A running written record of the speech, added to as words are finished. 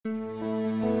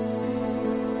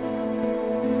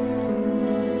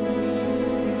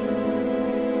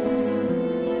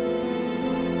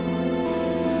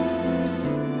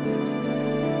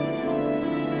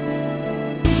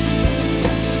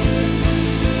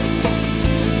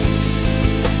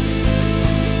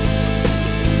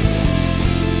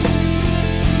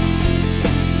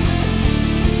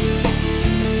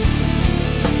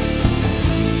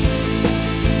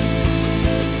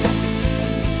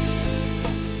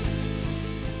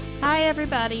Hi,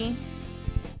 everybody.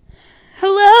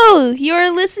 Hello! You're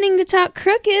listening to Talk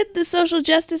Crooked, the social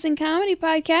justice and comedy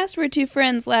podcast where two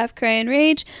friends laugh, cry, and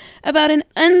rage about an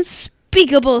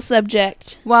unspeakable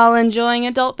subject. While enjoying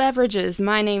adult beverages,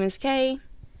 my name is Kay.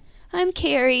 I'm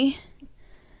Carrie.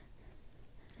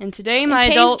 And today And my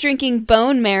Kay's adult... drinking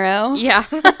bone marrow. Yeah.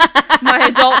 My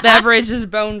adult beverage is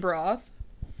bone broth.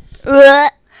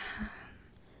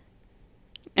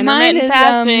 Intermittent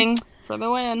fasting for the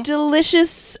win.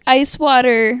 Delicious ice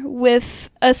water with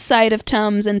a side of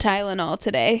Tums and Tylenol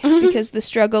today because the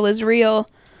struggle is real.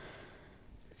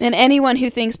 And anyone who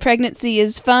thinks pregnancy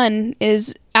is fun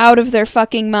is out of their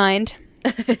fucking mind.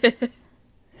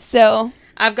 So,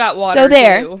 I've got water, so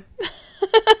there. too.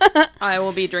 I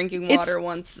will be drinking water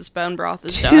once this bone broth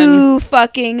is done. Too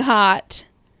fucking hot.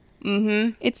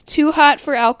 Mm-hmm. It's too hot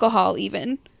for alcohol,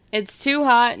 even. It's too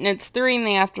hot, and it's 3 in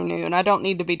the afternoon. I don't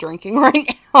need to be drinking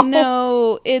right now.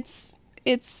 No, it's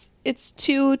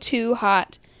too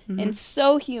hot and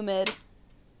so humid.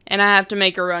 And I have to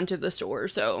make a run to the store,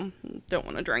 so don't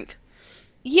want to drink.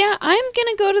 Yeah, I'm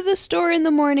gonna go to the store in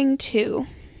the morning, too.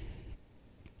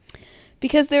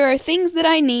 Because there are things that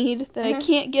I need that I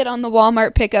can't get on the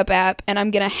Walmart pickup app, and I'm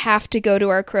gonna have to go to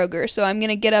our Kroger. So I'm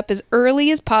gonna get up as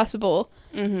early as possible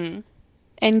and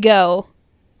go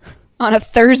on a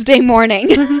Thursday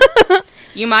morning.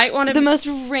 You might want to... The most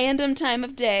random time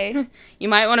of day. You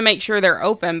might want to make sure they're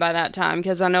open by that time,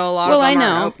 because I know a lot of them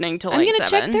aren't opening till like 7. I'm going to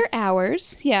check their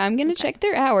hours. Yeah, I'm going to check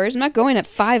their hours. I'm not going at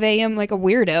 5 a.m. like a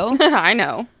weirdo. I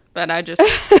know, but I just...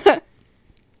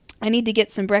 I need to get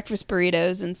some breakfast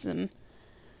burritos and some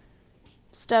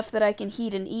stuff that I can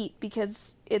heat and eat,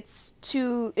 because it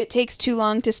takes too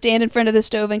long to stand in front of the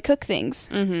stove and cook things.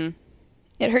 Mm-hmm.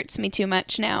 It hurts me too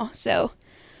much now, so...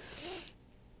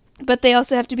 But they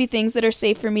also have to be things that are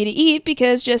safe for me to eat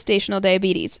because gestational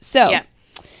diabetes. So, yeah.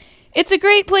 It's a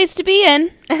great place to be in.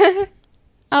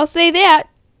 I'll say that.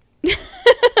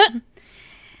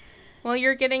 Well,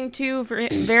 you're getting 2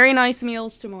 very nice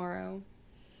meals tomorrow.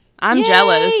 I'm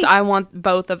jealous. I want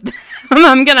both of them.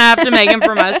 I'm going to have to make them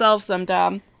for myself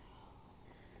sometime.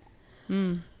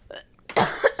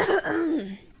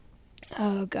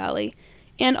 Oh, golly.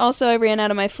 And also, I ran out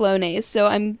of my Flonase, so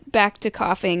I'm back to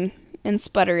coughing and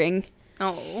sputtering.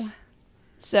 Oh.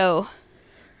 So,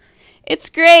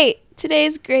 it's great.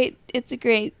 Today's great. It's a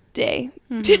great day.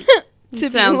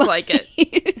 It sounds like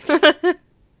it.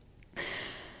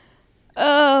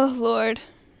 Oh, Lord.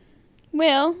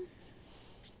 Well,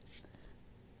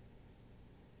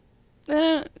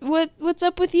 what's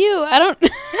up with you? I don't...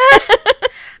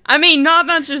 I mean, not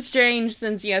much has changed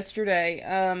since yesterday.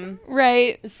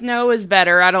 Right. Snow is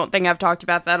better. I don't think I've talked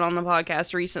about that on the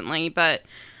podcast recently, but...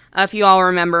 if you all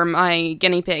remember, my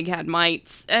guinea pig had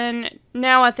mites, and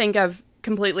now I think I've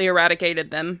completely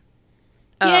eradicated them.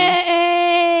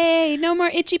 Yay! No more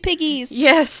itchy piggies.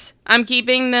 Yes. I'm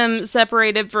keeping them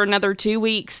separated for another 2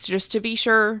 weeks, just to be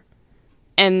sure.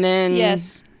 And then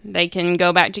they can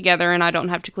go back together, and I don't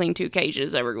have to clean 2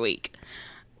 cages every week.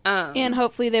 And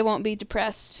hopefully they won't be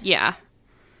depressed. Yeah.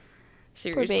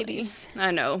 Seriously. Poor babies.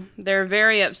 I know. They're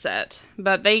very upset.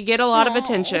 But they get a lot of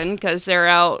attention, because they're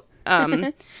out...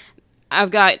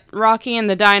 I've got Rocky in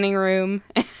the dining room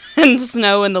and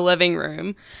Snow in the living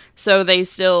room, so they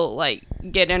still, like,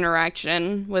 get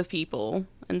interaction with people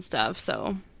and stuff,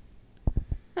 so.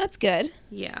 That's good.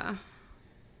 Yeah.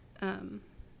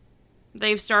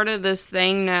 They've started this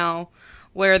thing now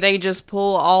where they just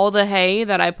pull all the hay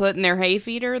that I put in their hay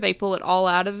feeder, they pull it all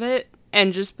out of it,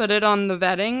 and just put it on the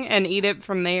bedding and eat it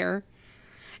from there.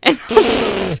 And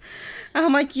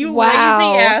I'm like, you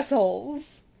lazy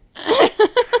assholes.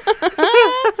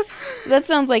 That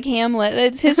sounds like Hamlet.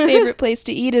 It's his favorite place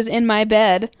to eat is in my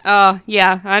bed.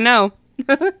 Yeah, I know.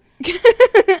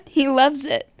 He loves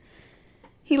it.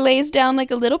 He lays down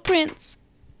like a little prince.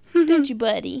 Don't you,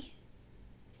 buddy?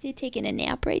 Is he taking a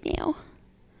nap right now?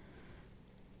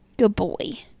 Good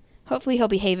boy. Hopefully he'll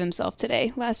behave himself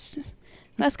today. Last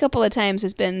couple of times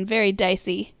has been very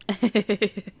dicey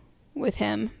with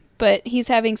him. But he's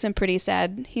having some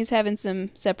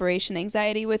separation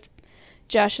anxiety with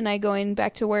Josh and I going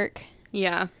back to work.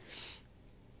 Yeah.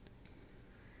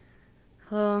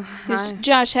 Because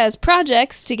Josh has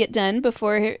projects to get done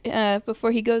before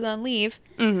he goes on leave.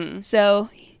 Mm-hmm. So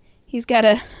he's got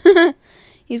to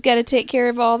take care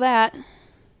of all that.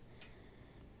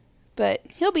 But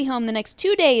he'll be home the next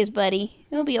 2 days, buddy.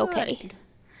 He'll be okay. Good.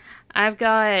 I've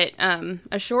got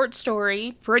a short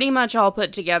story pretty much all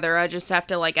put together. I just have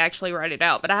to, like, actually write it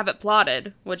out. But I have it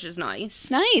plotted, which is nice.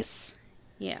 Nice.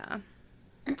 Yeah.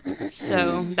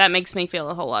 So that makes me feel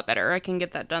a whole lot better. I can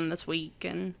get that done this week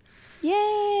and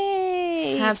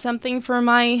yay! have something for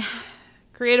my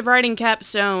creative writing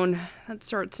capstone. That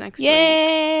starts next week.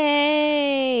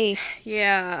 Yay!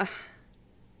 Yeah.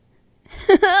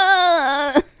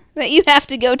 That you have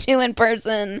to go to in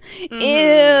person. Ew.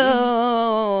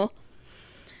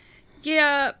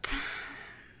 Yep.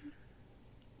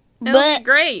 It'll But be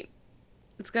great.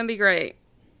 It's gonna be great.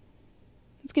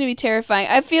 it's gonna be terrifying.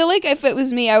 I feel like if it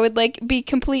was me, I would like be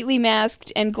completely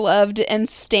masked and gloved and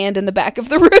stand in the back of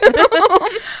the room.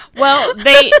 Well,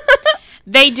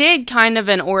 they did kind of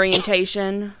an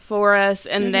orientation for us,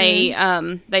 and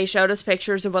they showed us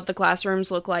pictures of what the classrooms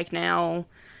look like now,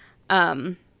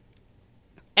 and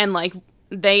like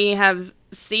they have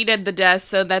seated the desks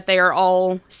so that they are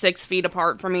all 6 feet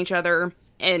apart from each other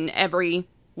in every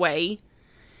way.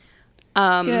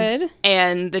 Good.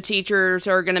 And the teachers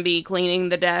are going to be cleaning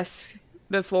the desks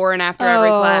before and after every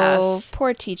class.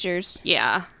 Poor teachers.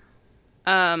 Yeah.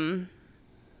 But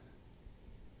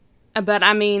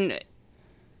I mean,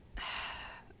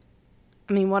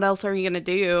 what else are you going to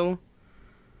do?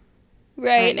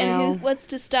 Right, now? and what's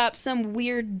to stop some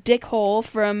weird dickhole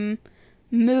from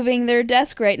moving their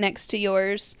desk right next to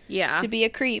yours Yeah. to be a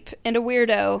creep and a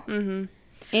weirdo Mm-hmm.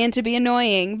 and to be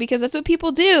annoying, because that's what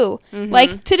people do.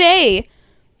 Like today,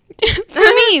 for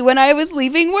me, when I was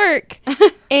leaving work,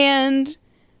 and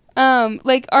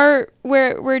like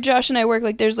where Josh and I work,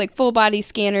 like there's like full body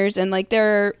scanners, and like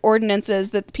there are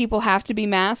ordinances that people have to be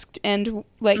masked and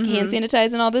like hand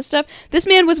sanitize and all this stuff. This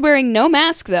man was wearing no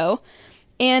mask though.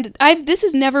 And this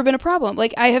has never been a problem.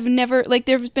 Like, I have never, like,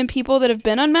 there's been people that have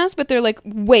been unmasked, but they're, like,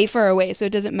 way far away, so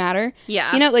it doesn't matter.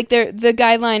 Yeah. You know, like, the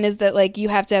guideline is that, like, you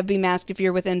have to be masked if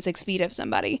you're within 6 feet of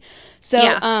somebody. So,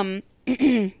 Yeah.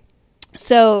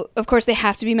 So, of course, they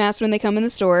have to be masked when they come in the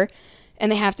store,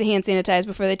 and they have to hand sanitize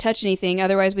before they touch anything.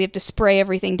 Otherwise, we have to spray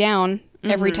everything down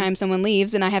every time someone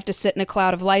leaves, and I have to sit in a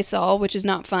cloud of Lysol, which is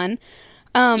not fun.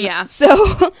 Yeah.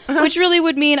 So, which really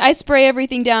would mean I spray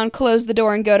everything down, close the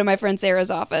door, and go to my friend Sarah's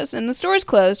office. And the store's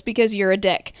closed because you're a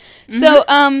dick. So,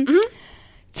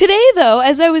 today, though,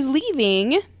 as I was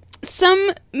leaving,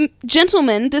 some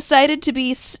gentleman decided to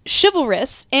be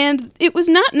chivalrous, and it was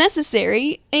not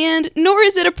necessary, and nor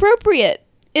is it appropriate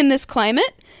in this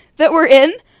climate that we're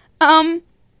in. I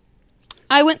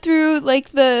went through,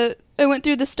 the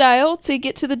stile to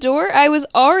get to the door. I was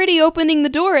already opening the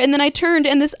door, and then I turned,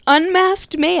 and this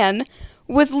unmasked man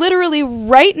was literally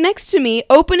right next to me,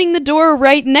 opening the door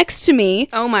right next to me.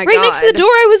 Oh my right God. next to the door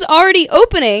I was already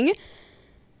opening. And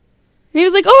he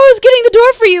was like, "Oh, I was getting the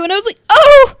door for you." And I was like,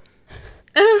 "Oh,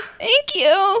 thank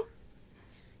you."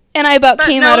 And I about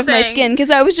came out of my skin, because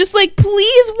I was just like,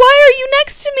 "Please, why are you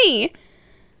next to me?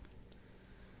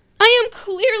 I am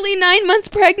clearly 9 months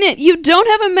pregnant. You don't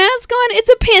have a mask on?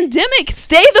 It's a pandemic.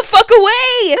 Stay the fuck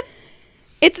away."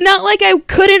 It's not like I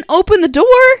couldn't open the door.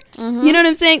 You know what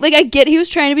I'm saying? Like, I get he was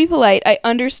trying to be polite. I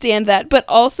understand that. But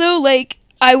also, like,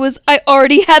 I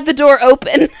already had the door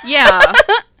open. Yeah.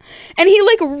 And he,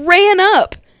 like, ran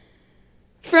up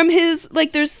from his,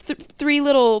 like, there's 3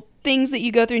 little things that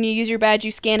you go through, and you use your badge,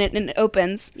 you scan it, and it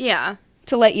opens Yeah.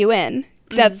 to let you in.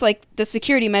 That's, like, the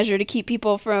security measure to keep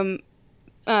people from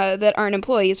that aren't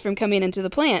employees from coming into the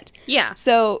plant. Yeah.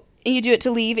 So you do it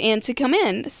to leave and to come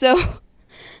in. So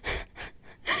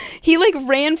he like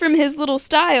ran from his little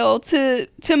stile to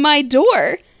my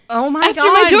door. Oh my After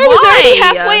God. my door was already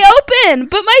halfway open.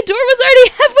 But my door was already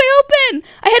halfway open.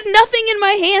 I had nothing in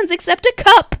my hands except a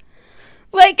cup.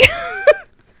 Like,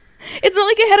 it's not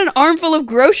like I had an armful of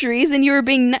groceries and you were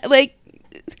being like,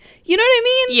 you know what I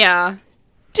mean? Yeah.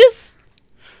 Just,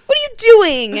 what are you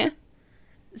doing?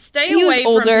 Stay He away was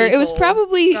older. from people. It was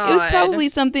God. probably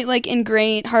something like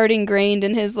hard ingrained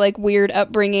in his like weird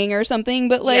upbringing or something.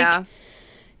 But like, Yeah.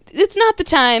 it's not the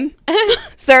time,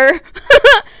 sir.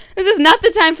 This is not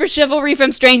the time for chivalry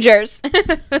from strangers.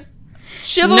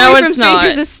 Chivalry No, from it's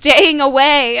strangers not. is staying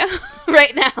away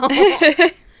right now.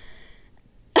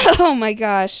 Oh my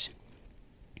gosh.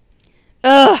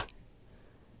 Ugh.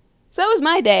 So that was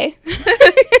my day.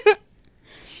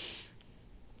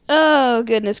 Oh,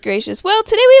 goodness gracious. Well,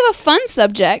 today we have a fun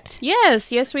subject.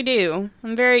 Yes, we do.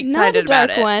 I'm very Not a excited about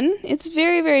dark it. one. It's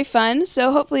very, very fun.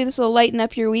 So hopefully this will lighten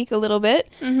up your week a little bit.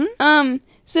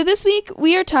 So this week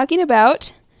we are talking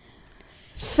about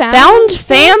Found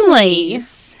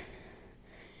families.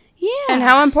 Yeah. And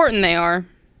how important they are.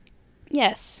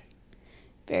 Yes.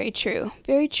 Very true.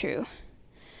 Very true.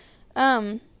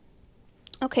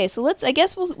 Okay, so I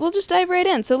guess we'll just dive right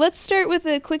in. So let's start with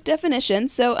a quick definition.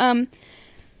 So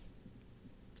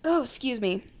oh, excuse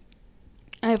me.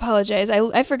 I apologize.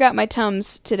 I forgot my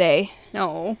Tums today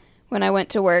No. when I went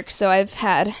to work, so I've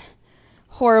had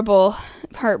horrible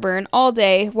heartburn all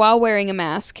day while wearing a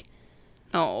mask.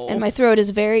 Oh. And my throat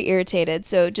is very irritated,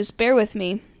 so just bear with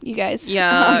me, you guys.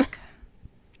 Yuck.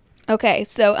 Okay,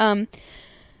 so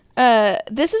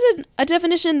this is a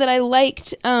definition that I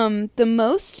liked the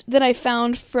most that I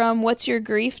found from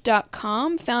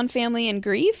whatsyourgrief.com, Found Family and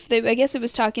Grief. I guess it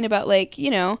was talking about, like, you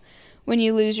know, when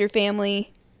you lose your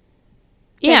family.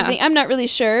 Yeah. I'm not really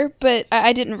sure, but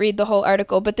I didn't read the whole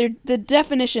article, but the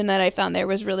definition that I found there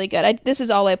was really good. This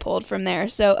is all I pulled from there.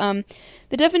 So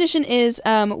the definition is,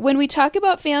 when we talk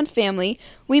about found family,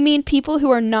 we mean people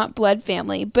who are not blood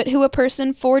family, but who a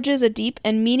person forms a deep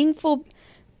and meaningful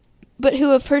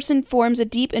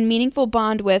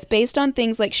bond with based on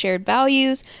things like shared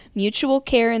values, mutual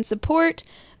care and support,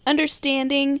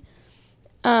 understanding,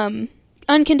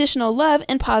 unconditional love,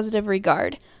 and positive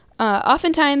regard.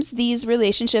 Oftentimes, these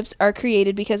relationships are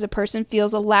created because a person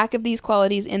feels a lack of these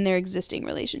qualities in their existing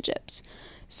relationships.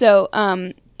 So,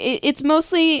 it's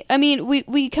mostly, I mean,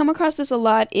 we come across this a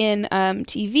lot in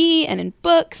TV and in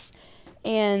books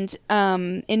and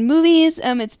in movies.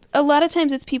 It's a lot of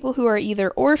times it's people who are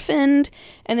either orphaned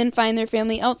and then find their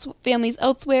families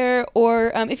elsewhere,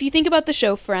 or if you think about the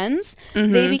show Friends,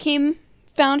 they became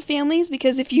found families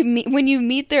because when you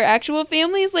meet their actual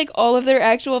families, like, all of their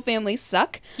actual families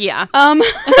suck. Yeah.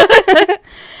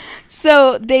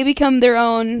 So they become their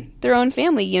own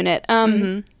family unit.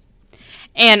 And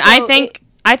so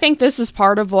I think this is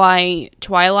part of why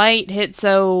Twilight hit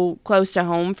so close to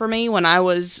home for me when I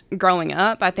was growing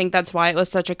up. I think that's why it was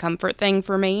such a comfort thing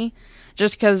for me.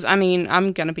 Just because, I mean,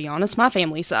 I'm gonna be honest, my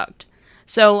family sucked.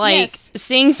 So, like, yes.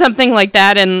 Seeing something like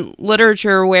that in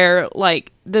literature where,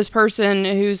 like, this person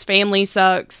whose family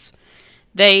sucks,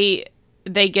 they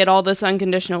get all this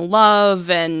unconditional love,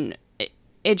 and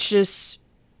it's just...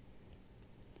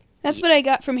 That's what I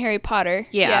got from Harry Potter.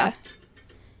 Yeah.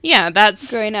 Yeah, that's...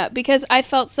 growing up, because I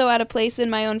felt so out of place in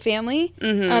my own family.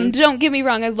 Mm-hmm. Don't get me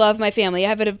wrong, I love my family. I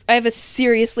have a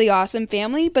seriously awesome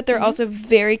family, but they're also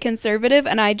very conservative,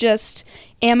 and I just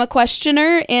am a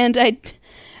questioner, and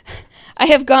I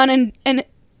have gone and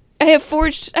I have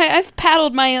I've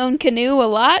paddled my own canoe a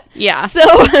lot. Yeah. So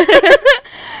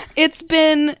it's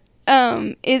been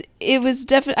it was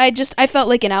definitely, I felt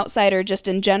like an outsider just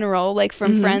in general, like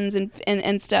from friends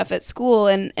and stuff at school,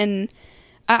 and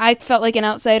I felt like an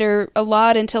outsider a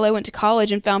lot until I went to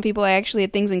college and found people I actually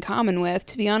had things in common with,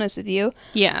 to be honest with you.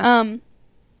 Yeah.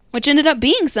 Which ended up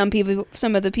being some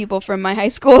of the people from my high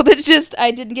school that just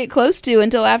I didn't get close to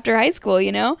until after high school,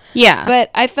 you know? Yeah. But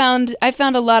I found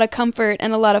a lot of comfort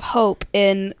and a lot of hope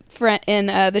in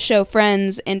the show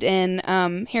Friends and in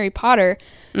Harry Potter,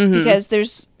 because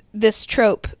there's this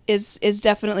trope is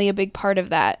definitely a big part of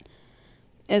that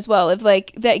as well. Of,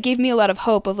 like, that gave me a lot of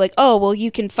hope of, like, oh, well,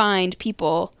 you can find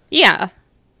people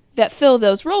that fill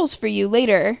those roles for you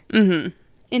later in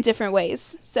different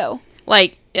ways. So,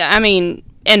 like, I mean,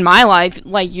 in my life,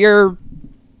 like, you're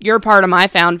part of my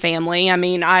found family. I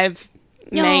mean, I've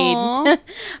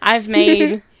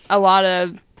made a lot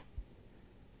of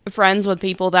friends with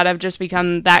people that have just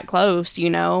become that close, you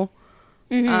know.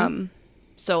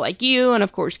 So, like, you, and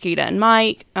of course Kita and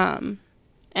Mike, and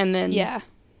then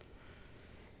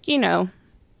you know,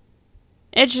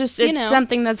 it's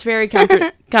something that's very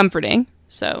comforting.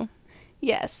 So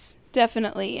yes,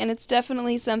 definitely. And it's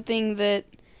definitely something that,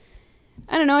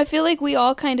 I don't know, I feel like we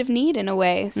all kind of need in a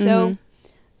way. So,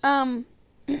 so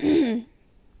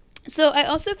I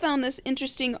also found this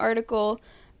interesting article,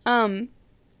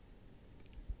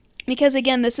 because,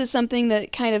 again, this is something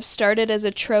that kind of started as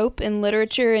a trope in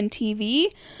literature and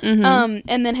TV,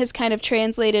 and then has kind of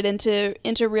translated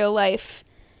into real life.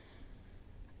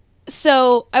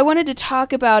 So I wanted to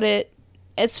talk about it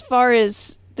as far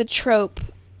as the trope,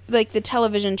 like the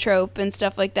television trope and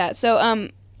stuff like that. So,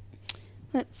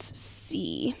 let's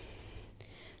see.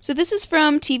 So this is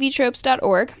from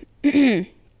tvtropes.org.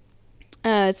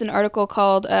 It's an article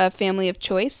called Family of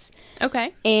Choice.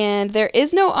 Okay. And there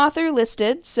is no author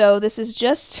listed, so this is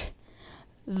just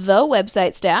the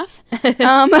website staff.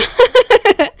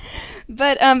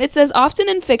 But it says, often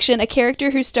in fiction, a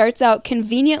character who starts out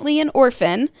conveniently an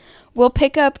orphan will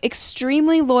pick up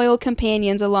extremely loyal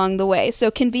companions along the way. So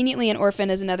conveniently an orphan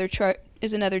is another trope.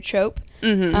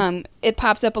 It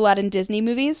pops up a lot in Disney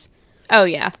movies. Oh,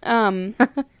 yeah.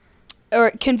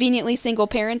 Or conveniently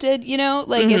single-parented, you know?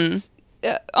 Like, it's...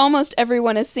 almost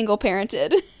everyone is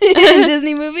single-parented in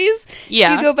Disney movies.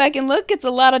 Yeah. If you go back and look, it's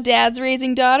a lot of dads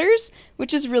raising daughters,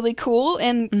 which is really cool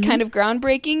and kind of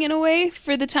groundbreaking in a way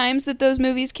for the times that those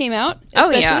movies came out,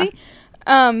 especially.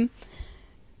 Oh, yeah.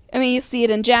 I mean, you see it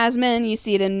in Jasmine, you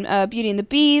see it in Beauty and the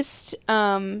Beast.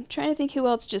 Trying to think who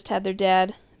else just had their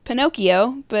dad.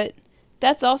 Pinocchio, but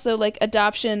that's also, like,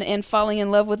 adoption and falling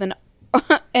in love with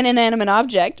an inanimate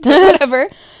object, but whatever.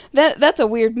 That's a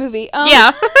weird movie.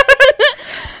 Yeah.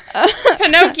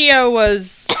 Pinocchio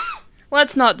was...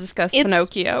 Let's not discuss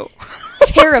Pinocchio.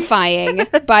 Terrifying,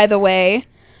 by the way.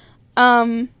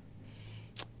 Trying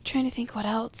to think what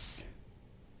else.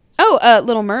 Oh,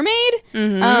 Little Mermaid?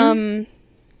 Mm-hmm.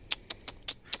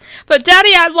 But Daddy,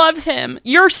 I love him.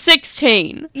 You're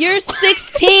 16. You're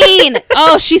 16.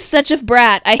 Oh, she's such a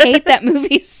brat. I hate that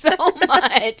movie so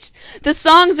much. The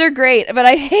songs are great, but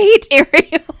I hate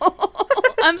Ariel.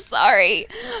 I'm sorry.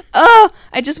 Oh,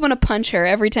 I just want to punch her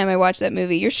every time I watch that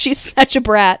movie. She's such a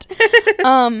brat.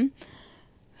 Who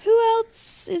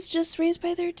else is just raised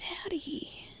by their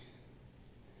daddy?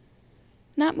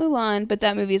 Not Mulan, but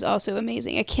that movie is also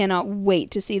amazing. I cannot wait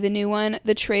to see the new one.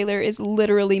 The trailer is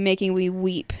literally making me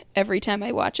weep every time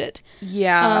I watch it.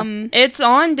 Yeah. It's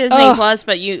on Disney Plus,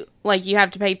 but you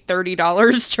have to pay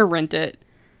 $30 to rent it.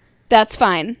 That's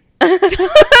fine.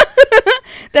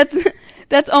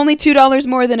 That's only $2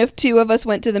 more than if two of us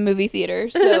went to the movie theater.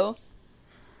 So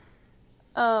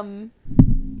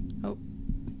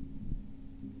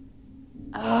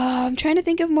I'm trying to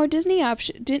think of more Disney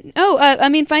options.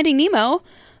 Finding Nemo.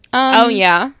 Oh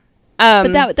yeah.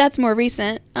 But that's more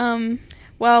recent.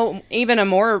 Well, even a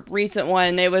more recent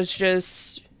one, it was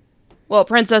just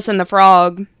Princess and the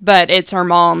Frog, but it's her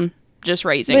mom just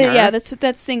raising her. Yeah,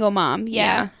 that's single mom.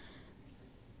 Yeah.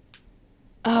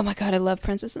 Oh my god, I love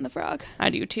Princess and the Frog. I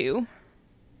do too.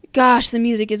 Gosh, the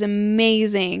music is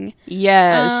amazing.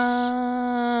 Yes.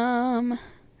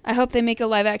 I hope they make a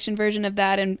live action version of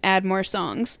that and add more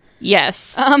songs.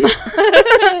 Yes.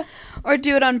 Or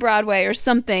do it on Broadway or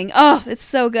something. Oh, it's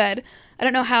so good. I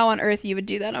don't know how on earth you would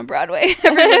do that on Broadway.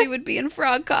 Everybody would be in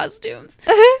frog costumes.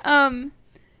 But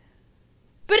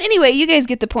anyway, you guys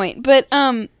get the point. But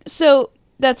so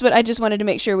that's what I just wanted to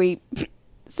make sure we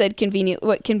said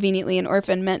what conveniently an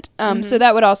orphan meant. So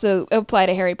that would also apply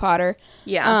to Harry Potter.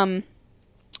 Yeah.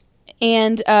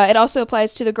 And it also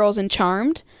applies to the girls in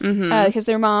Charmed, because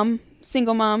their mom,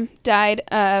 single mom, died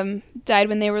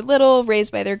when they were little,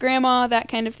 raised by their grandma, that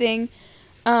kind of thing.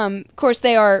 Of course,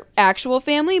 they are actual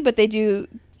family, but they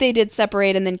did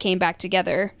separate and then came back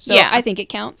together. So yeah. I think it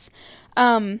counts.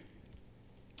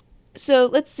 So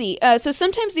let's see. So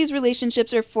sometimes these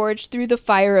relationships are forged through the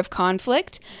fire of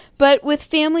conflict, but with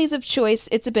families of choice,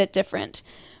 it's a bit different.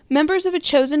 Members of a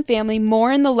chosen family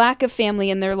mourn the lack of family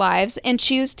in their lives and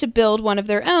choose to build one of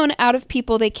their own out of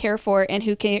people they care for and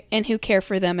who care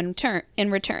for them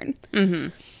in return.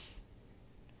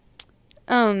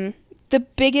 The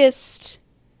biggest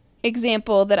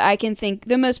example that I can think,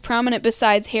 the most prominent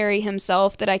besides Harry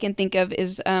himself that I can think of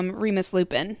is Remus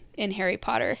Lupin in Harry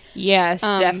Potter. Yes,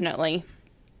 definitely.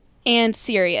 And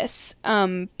Sirius,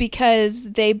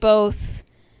 because they both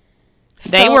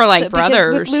were like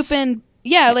brothers. With Lupin.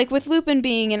 Yeah, like with Lupin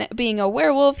being a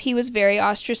werewolf, he was very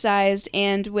ostracized,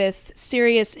 and with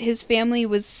Sirius, his family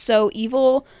was so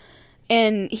evil,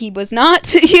 and he was not.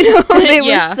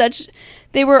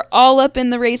 They were all up in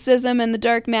the racism and the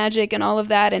dark magic and all of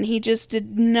that, and he just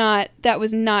did not. That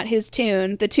was not his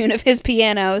tune, the tune of his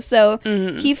piano. So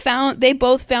they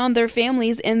both found their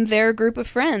families in their group of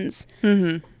friends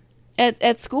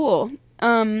at school,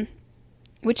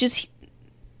 which is.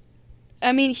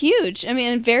 Huge.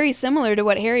 Very similar to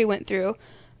what Harry went through.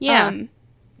 Yeah.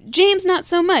 James, not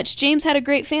so much. James had a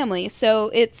great family,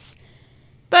 so it's...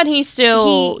 But he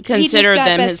still considered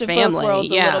them his family. A little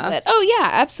bit. Oh, yeah,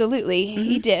 absolutely.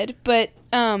 He did. But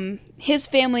his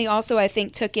family also, I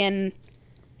think, took in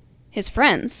his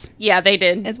friends. Yeah, they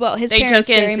did. As well. His parents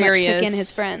very much took in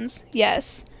his friends.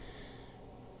 Yes.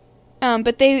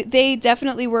 But they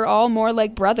definitely were all more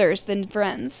like brothers than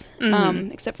friends.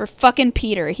 Except for fucking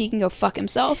Peter. He can go fuck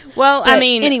himself. Well, but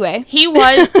anyway. He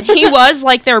was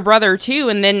like their brother too,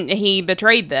 and then he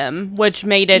betrayed them, which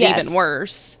made it even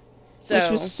worse.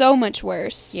 Which was so much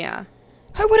worse. Yeah.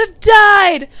 I would have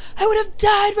died! I would have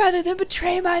died rather than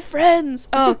betray my friends!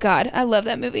 Oh god, I love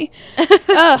that movie.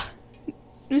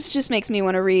 This just makes me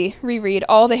want to reread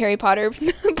all the Harry Potter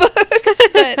books,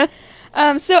 but...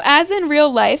 So as in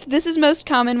real life, this is most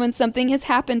common when something has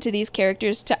happened to these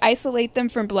characters to isolate them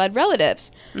from blood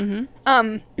relatives.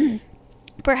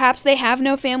 Perhaps they have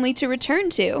no family to return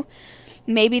to.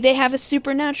 Maybe they have a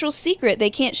supernatural secret they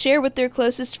can't share with their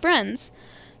closest friends.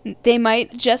 They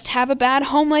might just have a bad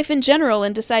home life in general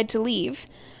and decide to leave.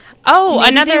 Oh, Maybe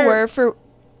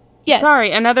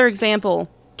another example.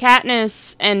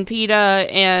 Katniss and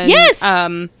Peeta and... Yes!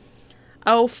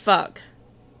 Oh, fuck.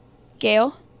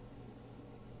 Gale?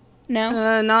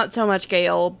 No? Not so much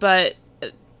Gale, but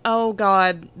oh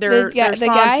god, their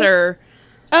sponsor.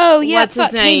 Oh yeah, what's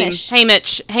his name?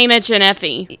 Haymitch and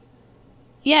Effie.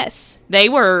 Yes. They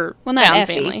were Well, not found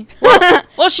Effie. family.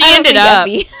 Well, she I don't ended think up.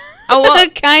 Effie. Oh, well,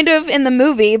 kind of in the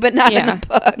movie, but not in the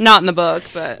book. not in the book,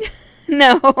 but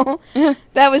No,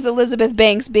 that was Elizabeth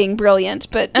Banks being brilliant,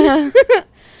 but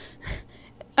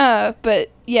but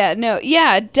yeah, no,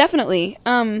 yeah, definitely.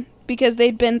 Because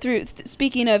they'd been through.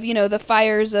 Speaking of, the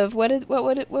fires of what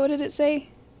did it say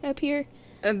up here?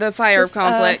 the fire of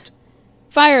conflict.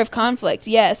 Fire of conflict.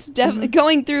 Yes,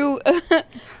 going through a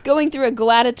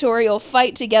gladiatorial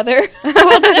fight together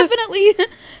will definitely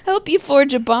help you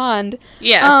forge a bond.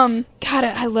 Yes. God,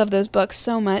 I love those books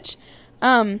so much.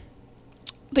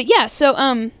 But yeah, so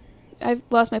I've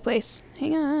lost my place.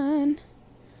 Hang on.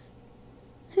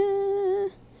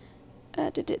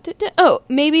 Oh,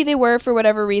 maybe they were, for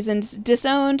whatever reasons,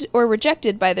 disowned or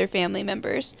rejected by their family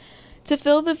members. To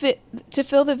fill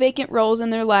the vacant roles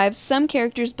in their lives, some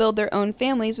characters build their own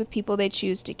families with people they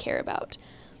choose to care about.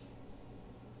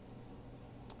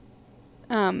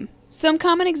 Some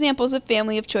common examples of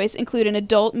family of choice include an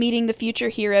adult meeting the future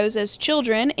heroes as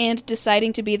children and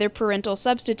deciding to be their parental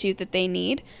substitute that they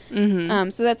need. Mm-hmm.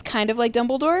 So that's kind of like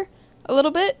Dumbledore, a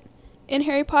little bit, in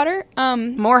Harry Potter.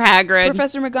 More Hagrid.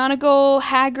 Professor McGonagall,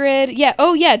 Hagrid. Yeah,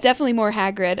 oh yeah, definitely more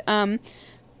Hagrid.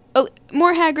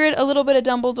 More Hagrid, a little bit of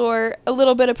Dumbledore, a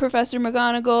little bit of Professor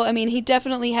McGonagall. I mean, he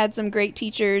definitely had some great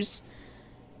teachers.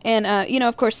 And,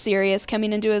 of course, Sirius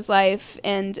coming into his life,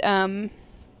 and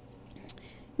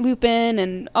Lupin,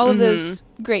 and all of those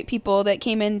great people that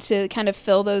came in to kind of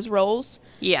fill those roles.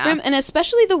 Yeah. And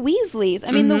especially the Weasleys.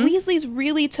 I mean, the Weasleys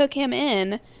really took him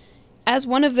in as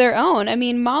one of their own. I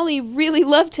mean, Molly really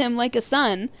loved him like a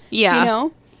son. Yeah.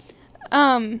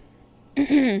 That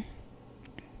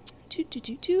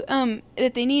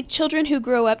they need children who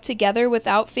grow up together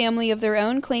without family of their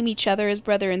own, claim each other as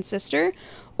brother and sister,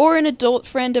 or an adult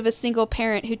friend of a single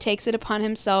parent who takes it upon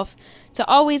himself to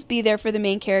always be there for the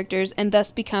main characters and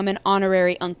thus become an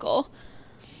honorary uncle.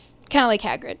 Kind of like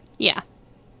Hagrid. Yeah.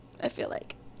 I feel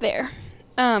like. There.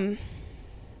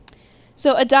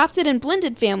 So adopted and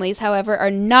blended families, however,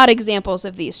 are not examples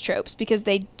of these tropes because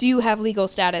they do have legal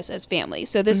status as families.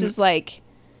 So this is like,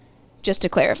 just to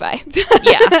clarify.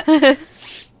 Yeah.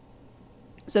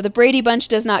 So the Brady Bunch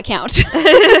does not count.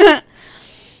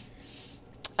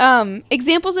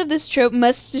 Examples of this trope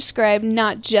must describe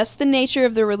not just the nature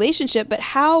of the relationship, but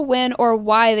how, when, or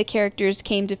why the characters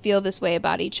came to feel this way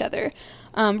about each other.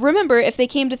 Remember, if they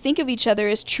came to think of each other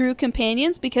as true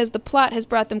companions because the plot has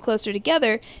brought them closer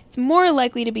together, it's more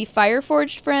likely to be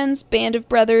fire-forged friends, band of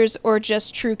brothers, or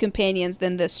just true companions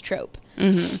than this trope.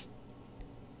 Mm-hmm.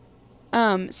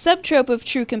 Subtrope of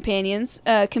true companions,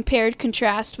 compared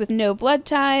contrast with no blood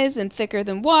ties and thicker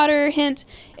than water. Hint,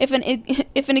 if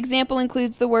an example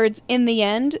includes the words "in the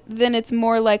end," then it's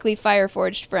more likely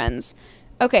fire-forged friends.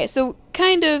 Okay, so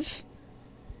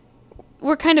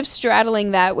we're kind of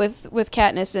straddling that with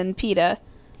Katniss and Peeta.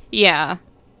 Yeah.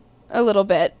 A little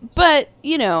bit. But,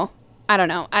 I don't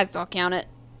know. I still count it.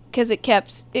 Because it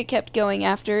kept going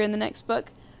after in the next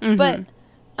book. Mm-hmm. But,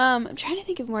 I'm trying to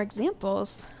think of more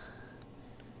examples.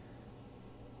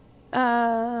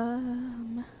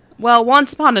 Well,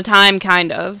 Once Upon a Time, kind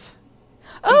of.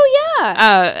 Oh,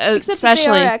 yeah. Except especially,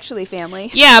 that they are actually family.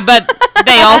 Yeah, but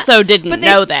they also didn't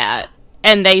know that.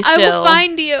 And they still... I will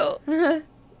find you.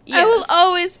 Yes. I will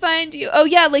always find you. Oh,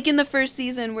 yeah, like in the first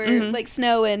season where, like,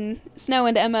 Snow and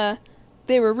Emma,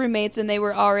 they were roommates and they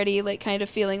were already, like, kind of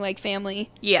feeling like family.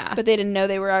 Yeah. But they didn't know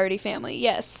they were already family.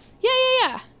 Yes.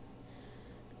 Yeah.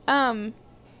 God,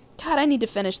 I need to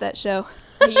finish that show.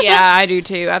 Yeah, I do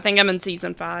too. I think I'm in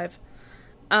season 5.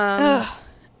 But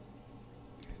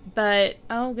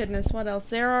oh goodness, what else?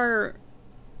 There's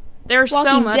so much.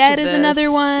 Walking Dead of is this.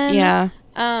 another one. Yeah.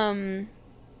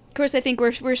 Of course, I think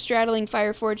we're straddling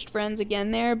Fire-Forged friends again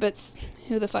there, but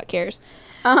who the fuck cares?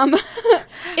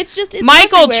 It's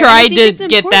Michael everywhere, tried to get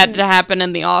important. that to happen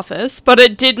in The Office, but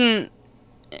it didn't.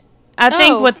 I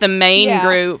think with the main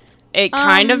group, it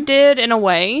kind of did in a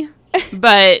way,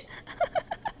 but.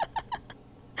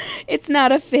 It's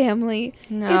not a family.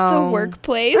 No. It's a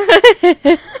workplace.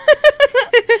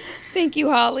 Thank you,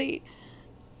 Holly.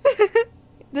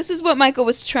 This is what Michael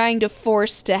was trying to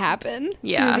force to happen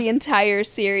through the entire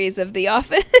series of The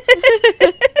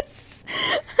Office.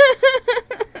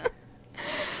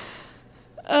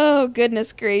 Oh,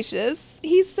 goodness gracious.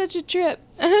 He's such a trip.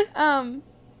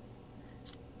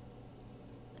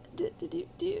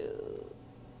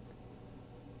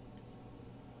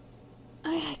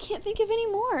 I can't think of any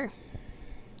more.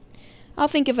 I'll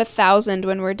think of 1,000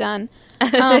 when we're done.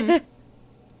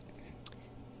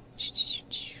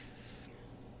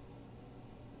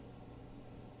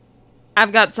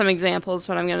 I've got some examples,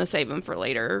 but I'm going to save them for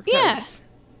later. Yeah.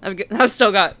 I've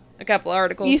still got a couple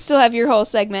articles. You still have your whole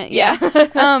segment, yeah.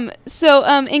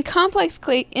 In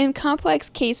complex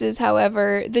cases,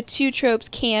 however, the two tropes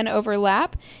can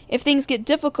overlap. If things get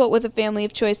difficult with a family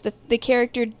of choice, the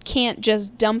character can't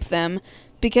just dump them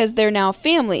because they're now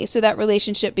family, so that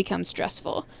relationship becomes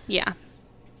stressful. Yeah.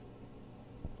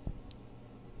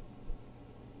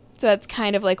 So that's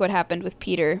kind of like what happened with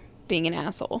Peter being an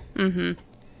asshole. Mm-hmm.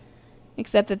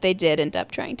 Except that they did end up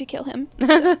trying to kill him.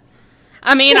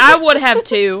 I mean, I would have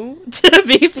too, to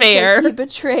be fair. He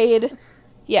betrayed...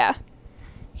 Yeah.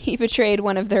 He betrayed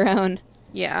one of their own.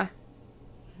 Yeah.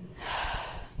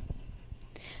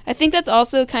 I think that's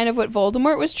also kind of what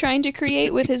Voldemort was trying to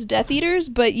create with his Death Eaters,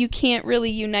 but you can't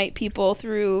really unite people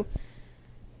through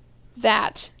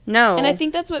that. No. And I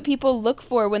think that's what people look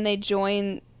for when they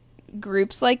join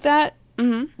groups like that.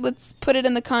 Mm-hmm. Let's put it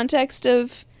in the context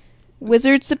of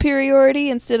wizard superiority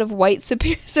instead of white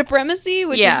supremacy,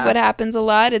 which is what happens a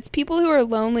lot. It's people who are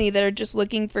lonely that are just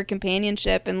looking for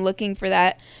companionship and looking for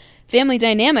that family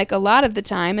dynamic a lot of the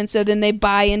time, and so then they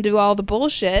buy into all the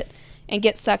bullshit and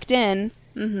get sucked in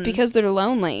because they're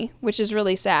lonely, which is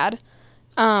really sad.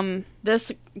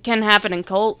 This can happen in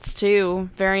cults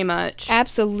too, very much.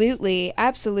 Absolutely.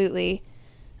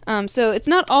 So it's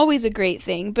not always a great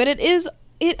thing, but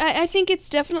I think it's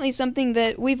definitely something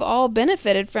that we've all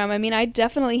benefited from. I mean, I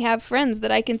definitely have friends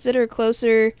that I consider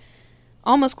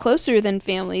almost closer than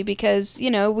family because,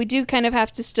 we do kind of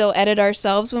have to still edit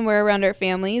ourselves when we're around our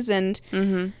families and,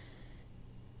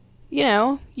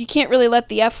 you can't really let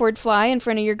the F word fly in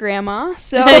front of your grandma.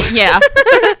 So, yeah.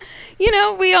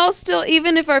 We all still,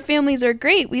 even if our families are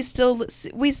great,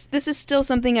 this is still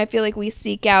something I feel like we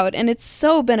seek out, and it's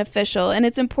so beneficial, and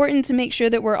it's important to make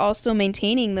sure that we're also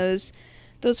maintaining those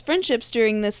friendships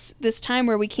during this time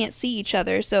where we can't see each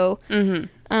other. So,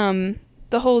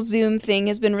 the whole Zoom thing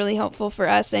has been really helpful for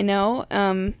us, I know.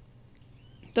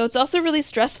 Though it's also really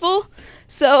stressful.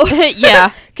 So,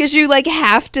 yeah. Because you,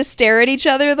 have to stare at each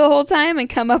other the whole time and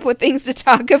come up with things to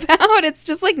talk about. It's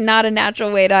just, not a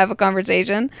natural way to have a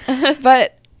conversation.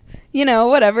 But,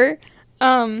 whatever.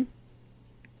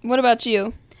 What about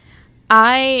you?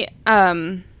 I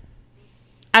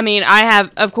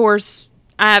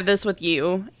have this with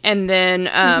you, and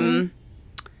then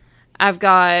I've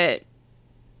got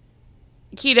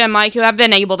Kita and Mike, who I've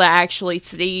been able to actually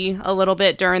see a little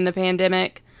bit during the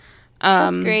pandemic.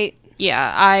 That's great.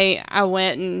 Yeah, I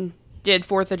went and did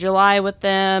 4th of July with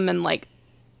them, and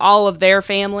all of their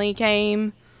family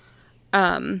came.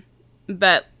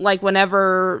 But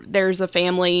whenever there's a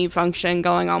family function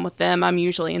going on with them, I'm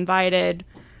usually invited.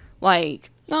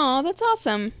 Oh, that's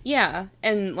awesome. Yeah,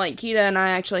 and Kita and I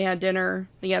actually had dinner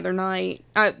the other night.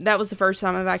 That was the first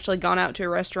time I've actually gone out to a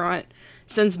restaurant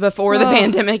since before the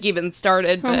pandemic even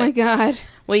started. Oh my god.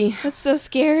 That's so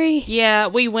scary. Yeah,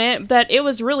 we went, but it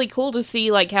was really cool to see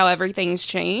how everything's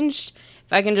changed.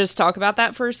 If I can just talk about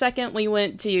that for a second, we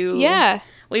went to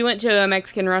a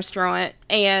Mexican restaurant,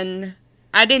 and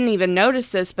I didn't even notice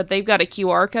this, but they've got a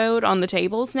QR code on the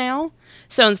tables now.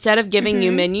 So instead of giving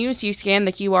you menus, you scan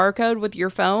the QR code with your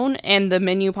phone, and the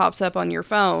menu pops up on your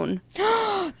phone.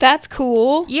 That's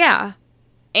cool. Yeah.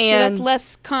 And so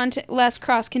that's less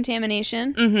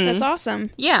cross-contamination. That's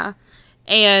awesome. Yeah.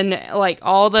 And,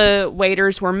 all the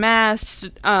waiters were masked.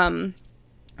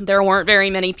 There weren't very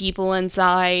many people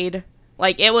inside.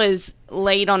 It was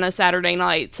late on a Saturday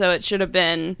night, so it should have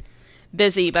been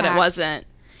busy, but Packed. It wasn't.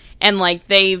 And,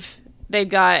 they've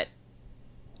got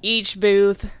each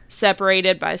booth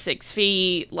separated by 6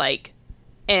 feet,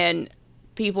 and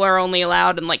people are only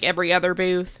allowed in, every other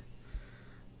booth.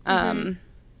 And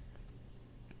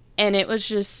it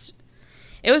was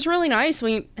really nice.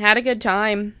 We had a good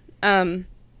time. I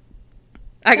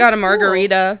got a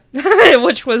margarita,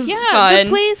 which was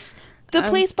fun. The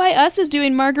place by us is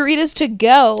doing margaritas to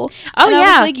go. Oh, and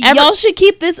I was y'all should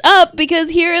keep this up because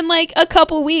here in a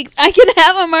couple weeks I can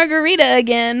have a margarita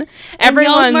again. And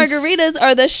y'all's margaritas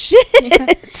are the shit.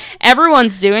 Yeah.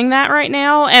 Everyone's doing that right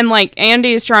now, and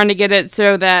Andy is trying to get it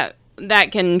so that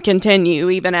can continue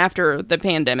even after the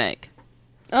pandemic.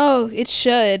 Oh, it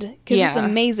should, because it's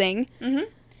amazing.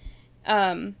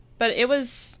 But it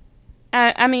was,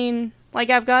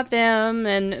 I've got them,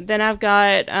 and then I've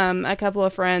got a couple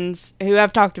of friends who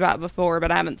I've talked about before,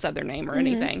 but I haven't said their name or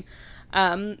anything.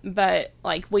 But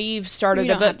we've started.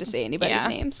 You don't have to say anybody's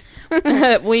names.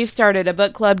 We've started a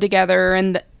book club together,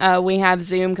 and we have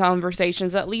Zoom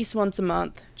conversations at least once a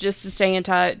month just to stay in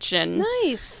touch and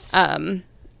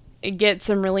get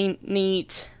some really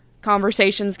neat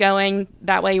conversations going.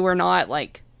 That way we're not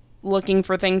looking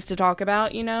for things to talk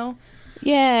about,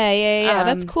 Yeah.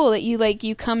 That's cool that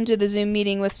you come to the Zoom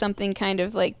meeting with something kind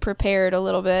of like prepared a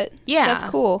little bit. Yeah. That's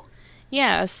cool.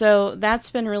 Yeah, so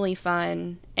that's been really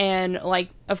fun. And, like,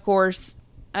 of course,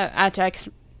 I text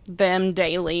them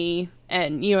daily,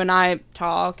 and you and I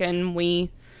talk, and we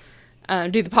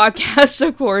do the podcast,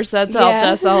 of course. That's helped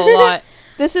us a whole lot.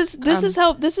 This has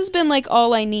helped. This has been, like,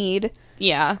 all I need.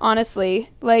 Yeah. Honestly.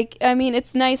 Like, I mean,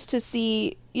 it's nice to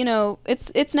see,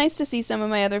 it's nice to see some of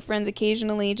my other friends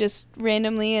occasionally, just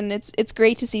randomly, and it's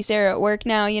great to see Sarah at work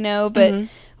now, but,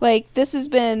 like, this has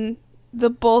been the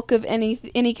bulk of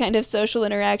any kind of social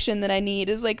interaction that I need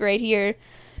is like right here.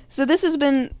 So this has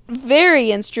been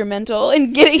very instrumental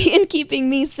in keeping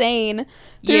me sane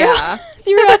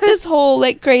throughout this whole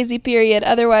like crazy period.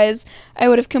 Otherwise, I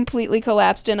would have completely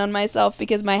collapsed in on myself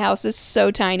because my house is so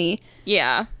tiny.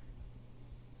 Yeah.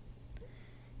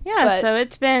 Yeah, so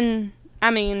it's been,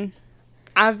 I mean,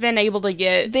 I've been able to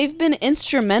get... They've been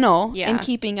instrumental in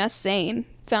keeping us sane.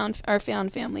 Our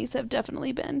found families have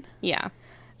definitely been. Yeah.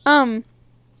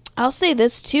 I'll say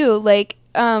this too, like,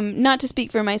 not to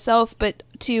speak for myself, but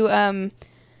to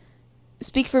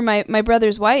speak for my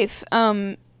brother's wife.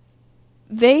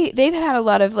 They've had a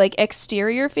lot of like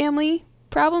exterior family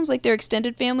problems, like their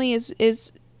extended family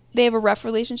is they have a rough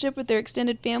relationship with their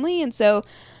extended family, and so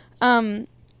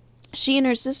she and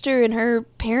her sister and her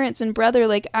parents and brother,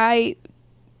 like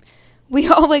we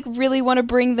all like really want to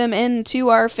bring them into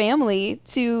our family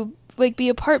to like be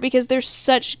a part because they're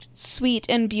such sweet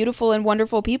and beautiful and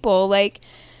wonderful people, like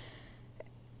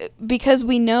because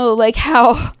we know like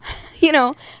how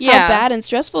how bad and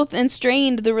stressful and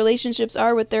strained the relationships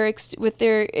are with their I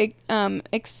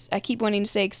keep wanting to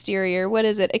say exterior, what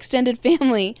is it, extended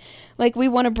family. Like we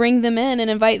want to bring them in and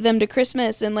invite them to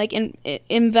Christmas and like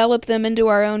envelop them into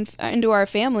our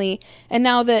family. And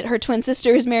now that her twin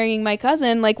sister is marrying my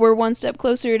cousin, like we're one step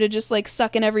closer to just like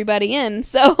sucking everybody in.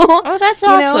 So that's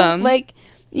awesome. Like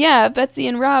Betsy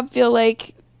and Rob feel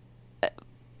like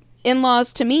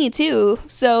in-laws to me too.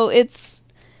 So it's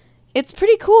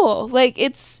pretty cool. Like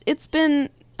it's been,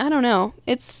 I don't know.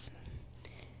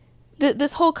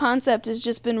 This whole concept has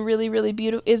just been really, really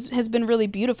beautiful. Has been really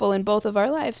beautiful in both of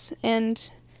our lives, and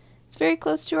it's very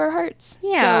close to our hearts.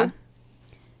 Yeah. So,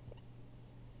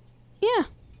 yeah.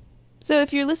 So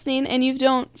if you're listening and you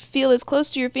don't feel as close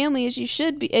to your family as you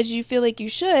should be, as you feel like you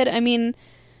should, I mean,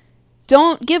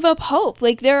 don't give up hope.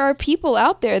 Like there are people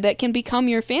out there that can become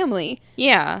your family.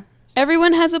 Yeah.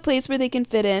 Everyone has a place where they can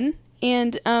fit in.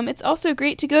 And it's also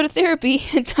great to go to therapy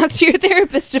and talk to your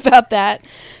therapist about that.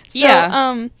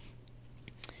 So,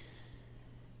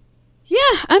 yeah,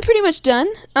 I'm pretty much done.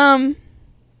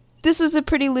 This was a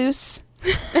pretty loose,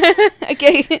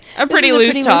 a pretty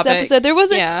loose topic. Episode. There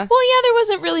wasn't, there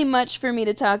wasn't really much for me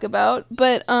to talk about,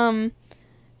 but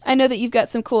I know that you've got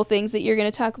some cool things that you're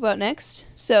going to talk about next.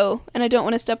 So, and I don't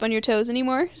want to step on your toes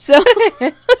anymore. So,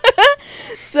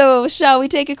 so shall we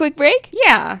take a quick break?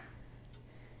 Yeah.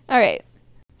 All right.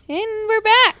 And we're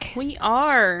back. We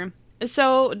are.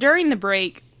 So during the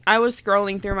break, I was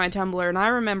scrolling through my Tumblr and I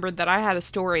remembered that I had a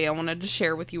story I wanted to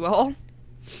share with you all.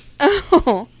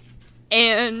 Oh.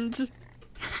 And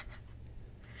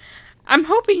I'm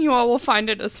hoping you all will find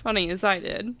it as funny as I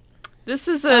did. This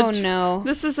is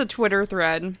This is a Twitter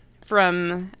thread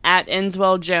from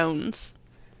 @EnswellJones.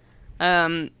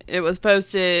 It was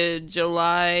posted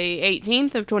July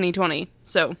 18th of 2020.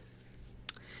 So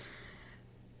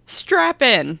strap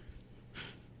in.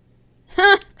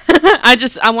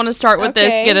 I want to start with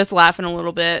this, get us laughing a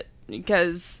little bit,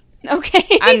 because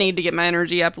I need to get my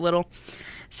energy up a little.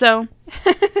 So,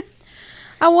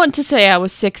 I want to say I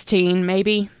was 16,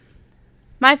 maybe.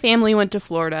 My family went to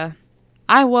Florida.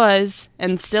 I was,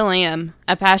 and still am,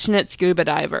 a passionate scuba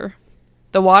diver.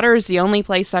 The water is the only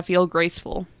place I feel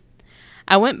graceful.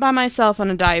 I went by myself on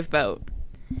a dive boat.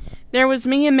 There was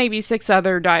me and maybe 6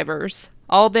 other divers,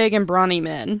 all big and brawny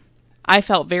men. I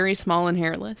felt very small and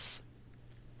hairless.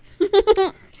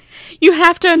 You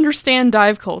have to understand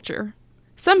dive culture.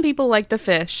 Some people like the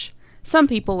fish. Some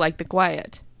people like the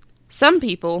quiet. Some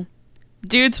people,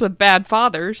 dudes with bad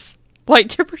fathers, like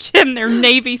to pretend they're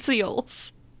Navy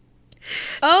SEALs.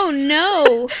 Oh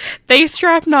no! They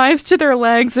strap knives to their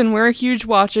legs and wear huge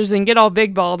watches and get all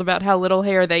big-balled about how little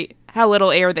air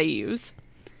they use.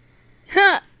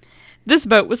 Huh. This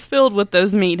boat was filled with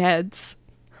those meatheads.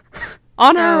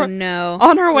 On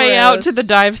our way out to the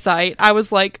dive site, I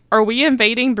was like, "Are we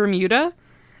invading Bermuda?"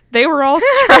 They were all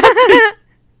strapped.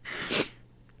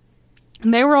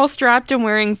 They were all strapped and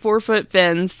wearing 4-foot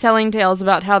fins, telling tales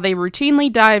about how they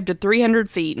routinely dived to 300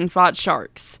 feet and fought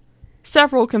sharks.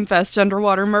 Several confessed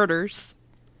underwater murders.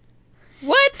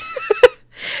 What?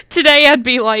 Today I'd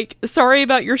be like, sorry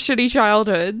about your shitty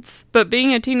childhoods, but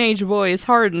being a teenage boy is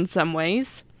hard in some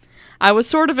ways. I was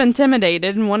sort of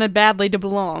intimidated and wanted badly to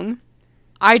belong.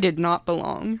 I did not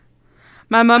belong.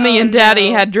 My mummy and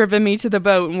daddy had driven me to the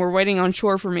boat and were waiting on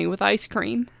shore for me with ice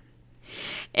cream.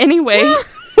 Anyway,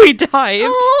 we dived.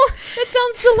 Oh, that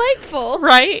sounds delightful.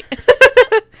 Right?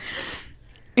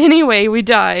 Anyway, we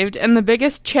dived, and the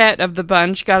biggest Chet of the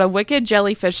bunch got a wicked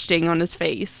jellyfish sting on his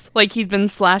face, like he'd been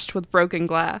slashed with broken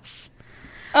glass.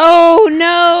 Oh,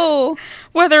 no.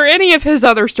 Whether any of his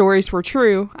other stories were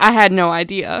true, I had no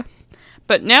idea.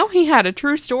 But now he had a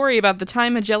true story about the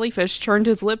time a jellyfish turned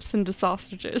his lips into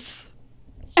sausages.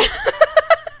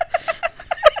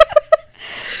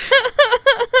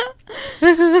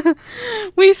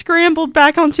 We scrambled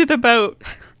back onto the boat.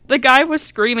 The guy was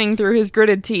screaming through his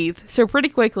gritted teeth, so pretty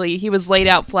quickly he was laid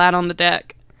out flat on the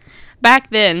deck. Back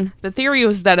then, the theory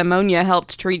was that ammonia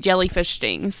helped treat jellyfish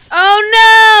stings.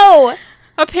 Oh, no!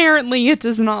 Apparently it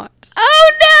does not.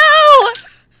 Oh,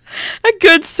 no! A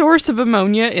good source of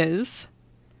ammonia is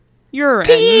urine.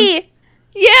 Pee!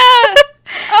 Yeah!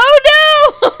 Oh,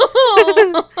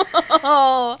 no!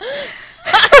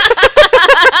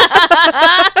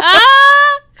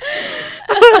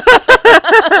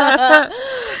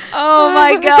 Oh,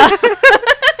 my God.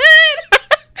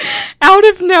 Out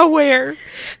of nowhere,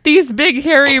 these big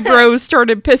hairy bros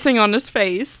started pissing on his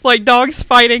face, like dogs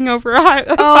fighting over a fire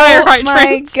hydrant. Oh,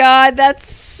 my God.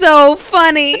 That's so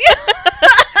funny.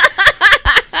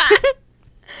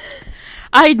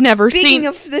 I'd never Speaking seen...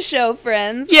 of the show,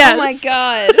 friends. Yes. Oh, my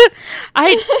God.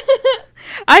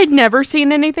 I'd never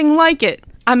seen anything like it.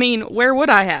 I mean, where would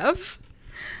I have?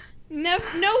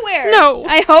 Nowhere. No.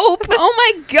 I hope. Oh,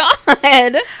 my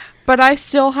God. But I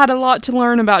still had a lot to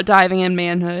learn about diving and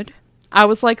manhood. I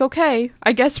was like, okay,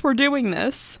 I guess we're doing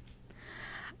this.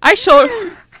 I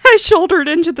shouldered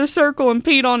into the circle and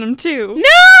peed on him too.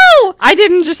 No! I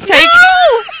didn't just take...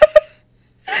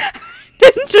 No!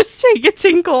 didn't just take a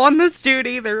tinkle on this dude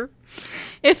either.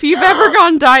 If you've ever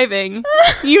gone diving,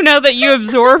 you know that you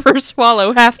absorb or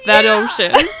swallow half that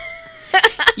ocean.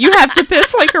 You have to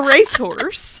piss like a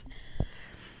racehorse.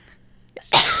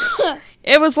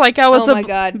 It was like I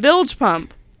was bilge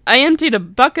pump. I emptied a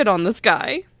bucket on this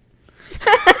guy.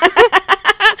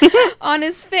 On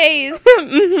his face.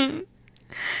 Mm-hmm.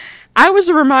 I was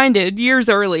reminded years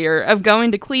earlier of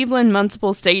going to Cleveland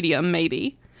Municipal Stadium,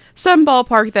 maybe. Some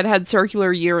ballpark that had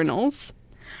circular urinals.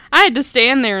 I had to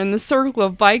stand there in the circle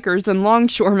of bikers and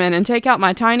longshoremen and take out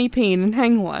my tiny peen and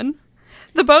hang one.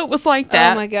 The boat was like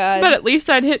that. Oh my God. But at least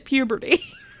I'd hit puberty.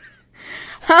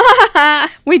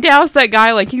 We doused that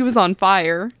guy like he was on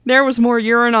fire. There was more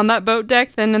urine on that boat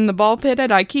deck than in the ball pit at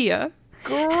IKEA.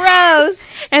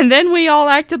 Gross. And then we all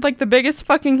acted like the biggest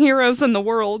fucking heroes in the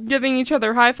world, giving each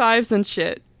other high fives and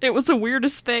shit. It was the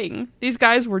weirdest thing. These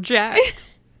guys were jacked.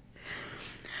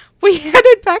 We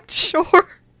headed back to shore.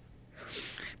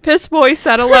 Piss Boy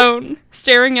sat alone,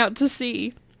 staring out to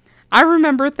sea. I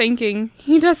remember thinking,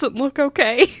 he doesn't look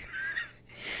okay.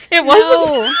 It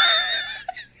wasn't...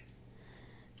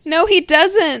 No, he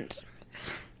doesn't.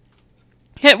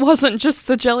 It wasn't just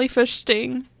the jellyfish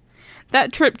sting.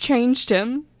 That trip changed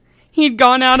him. He'd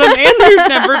gone out a man who'd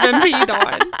never been peed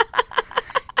on.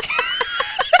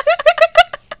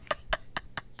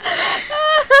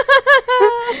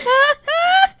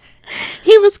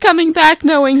 He was coming back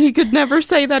knowing he could never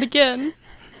say that again.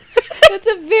 That's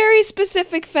a very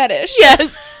specific fetish.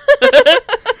 Yes.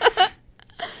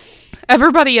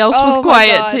 Everybody else was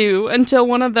quiet too, until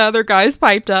one of the other guys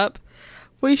piped up.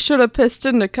 We should have pissed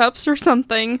into cups or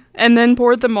something, and then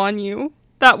poured them on you.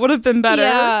 That would have been better.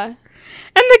 Yeah. And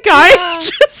the guy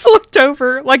just looked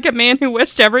over like a man who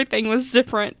wished everything was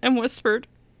different and whispered,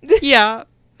 yeah.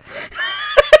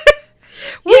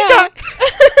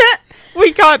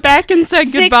 We got back and said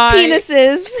goodbye. 6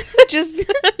 penises just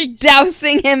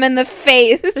dousing him in the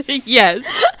face. Yes.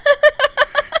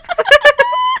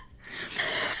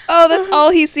 Oh, that's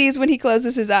all he sees when he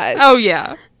closes his eyes. Oh,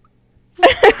 yeah.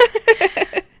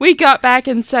 We got back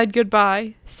and said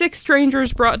goodbye. 6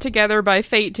 strangers brought together by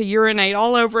fate to urinate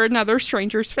all over another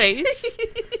stranger's face.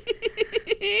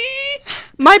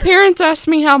 My parents asked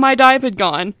me how my dive had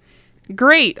gone.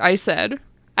 Great, I said.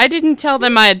 I didn't tell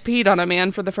them I had peed on a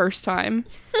man for the first time.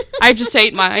 I just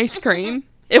ate my ice cream.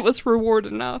 It was reward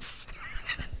enough.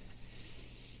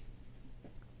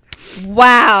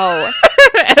 Wow.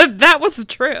 That was a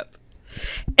trip.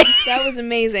 That was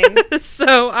amazing.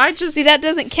 So I just... See, that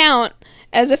doesn't count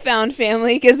as a found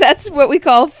family, because that's what we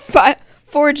call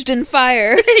forged in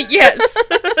fire. Yes.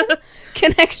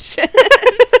 Connections.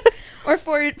 Or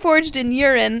forged in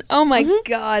urine. Oh my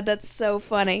God, that's so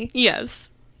funny. Yes.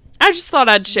 I just thought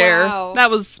I'd share. Wow. That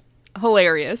was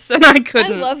hilarious, and I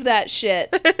couldn't. I love that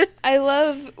shit. I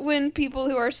love when people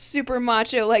who are super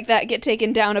macho like that get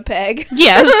taken down a peg.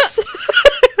 Yes.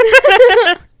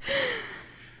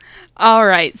 All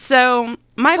right, so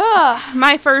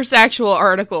my first actual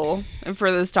article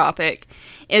for this topic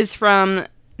is from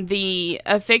the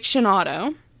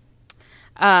Aficionado.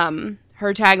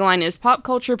 Her tagline is Pop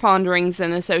Culture Ponderings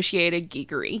and Associated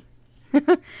Geekery.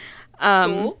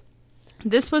 Cool.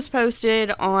 This was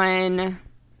posted on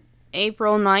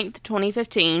April 9th,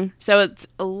 2015, so it's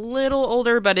a little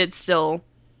older, but it's still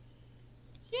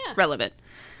relevant.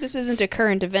 This isn't a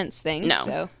current events thing,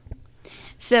 No.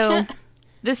 So,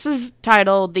 this is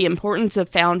titled The Importance of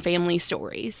Found Family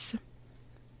Stories.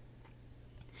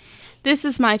 This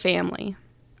is my family.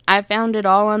 I found it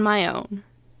all on my own.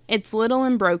 It's little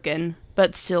and broken,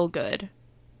 but still good.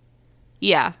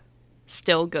 Yeah,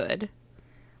 still good.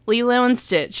 Lilo and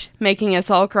Stitch, making us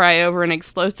all cry over an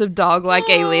explosive dog-like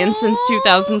alien since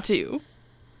 2002.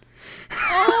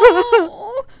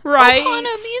 Oh, Right?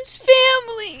 Ohana means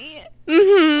family.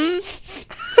 Mm-hmm.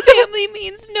 Family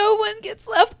means no one gets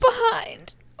left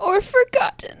behind or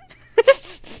forgotten.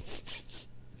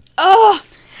 Oh,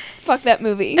 fuck that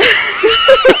movie.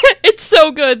 It's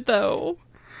so good, though.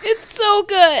 It's so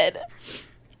good.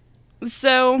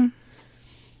 So,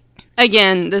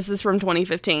 again, this is from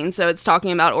 2015, so it's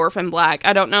talking about Orphan Black.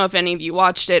 I don't know if any of you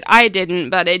watched it. I didn't,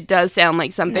 but it does sound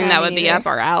like something that would be up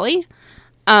our alley.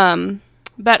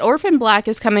 But Orphan Black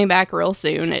is coming back real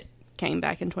soon. It came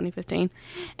back in 2015.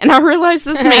 And I realize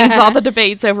this means all the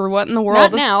debates over what in the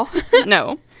world... Not now.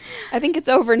 No. I think it's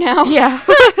over now. Yeah.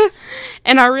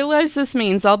 And I realize this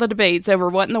means all the debates over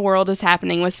what in the world is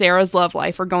happening with Sarah's love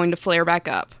life are going to flare back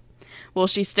up. Will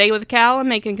she stay with Cal and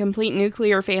make a complete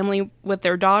nuclear family with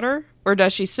their daughter? Or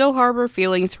does she still harbor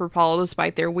feelings for Paul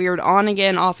despite their weird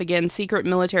on-again, off-again secret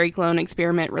military clone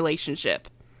experiment relationship?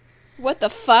 What the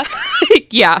fuck?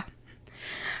 Yeah.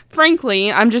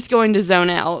 Frankly, I'm just going to zone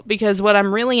out, because what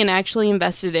I'm really and actually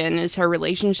invested in is her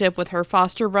relationship with her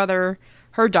foster brother,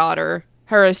 her daughter,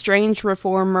 her estranged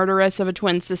reformed murderess of a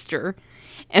twin sister,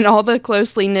 and all the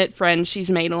closely knit friends she's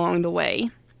made along the way.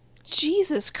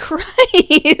 Jesus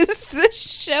Christ. This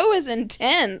show is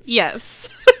intense. Yes.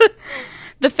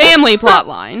 The family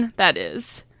plotline, that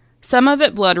is. Some of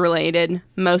it blood-related,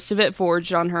 most of it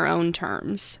forged on her own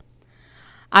terms.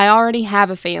 I already have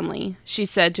a family, she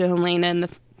said to Helena in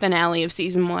the finale of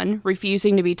Season 1,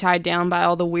 refusing to be tied down by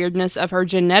all the weirdness of her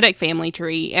genetic family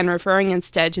tree and referring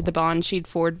instead to the bond she'd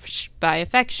forged by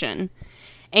affection.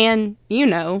 And, you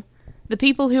know, the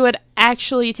people who had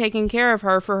actually taken care of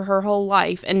her for her whole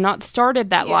life and not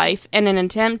started that life in an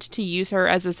attempt to use her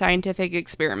as a scientific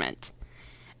experiment.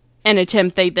 An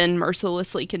attempt they then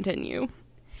mercilessly continue.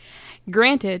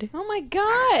 Granted. Oh my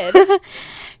god.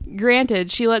 Granted,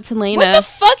 she lets Helena... What the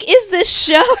fuck is this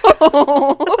show?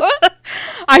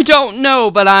 I don't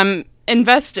know, but I'm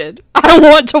invested. I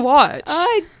want to watch.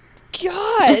 Oh,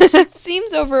 gosh. It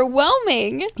seems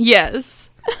overwhelming. Yes.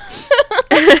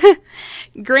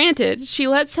 Granted, she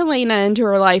lets Helena into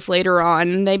her life later on,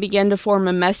 and they begin to form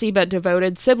a messy but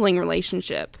devoted sibling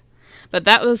relationship. But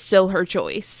that was still her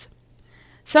choice.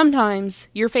 Sometimes,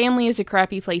 your family is a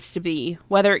crappy place to be,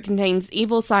 whether it contains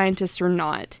evil scientists or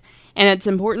not, and it's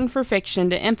important for fiction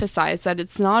to emphasize that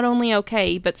it's not only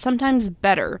okay, but sometimes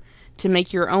better, to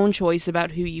make your own choice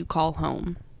about who you call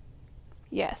home.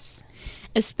 Yes.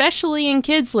 Especially in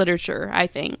kids' literature, I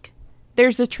think.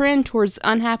 There's a trend towards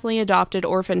unhappily adopted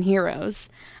orphan heroes,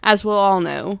 as we'll all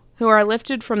know, who are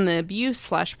lifted from the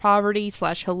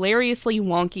abuse/poverty/hilariously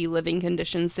wonky living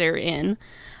conditions they're in,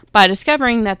 by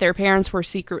discovering that their parents were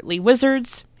secretly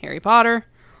wizards, Harry Potter,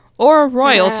 or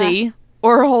royalty,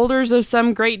 or holders of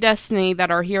some great destiny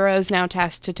that our hero is now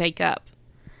tasked to take up.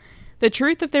 The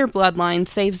truth of their bloodline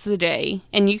saves the day,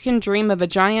 and you can dream of a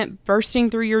giant bursting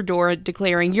through your door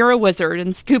declaring you're a wizard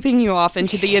and scooping you off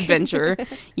into the adventure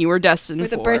you were destined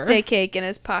With for. a birthday cake in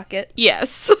his pocket.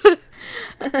 Yes.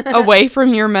 Away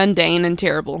from your mundane and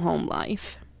terrible home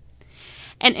life.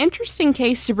 An interesting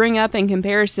case to bring up in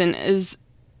comparison is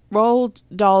Roald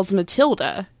Dahl's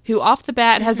Matilda, who off the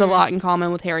bat has a lot in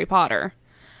common with Harry Potter.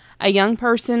 A young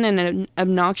person in an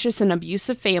obnoxious and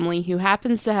abusive family who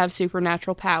happens to have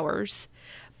supernatural powers,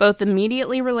 both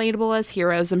immediately relatable as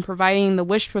heroes and providing the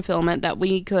wish fulfillment that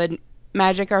we could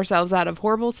magic ourselves out of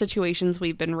horrible situations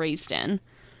we've been raised in.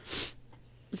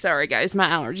 Sorry guys, my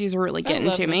allergies are really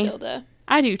getting to me. Matilda.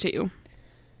 I do too.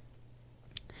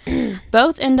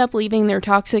 Both end up leaving their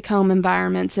toxic home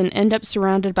environments and end up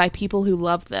surrounded by people who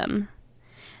love them.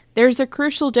 There's a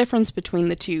crucial difference between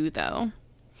the two, though.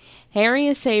 Harry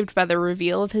is saved by the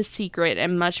reveal of his secret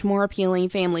and much more appealing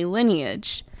family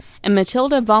lineage, and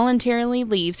Matilda voluntarily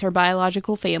leaves her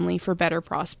biological family for better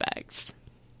prospects.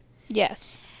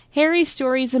 Yes. Harry's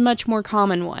story is a much more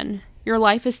common one. Your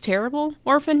life is terrible,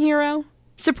 orphan hero?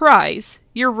 Surprise!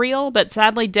 You're real, but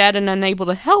sadly dead and unable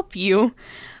to help you,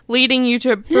 leading you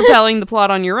to propelling the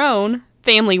plot on your own.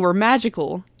 Family were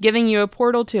magical, giving you a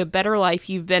portal to a better life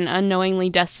you've been unknowingly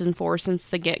destined for since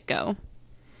the get-go.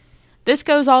 This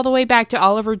goes all the way back to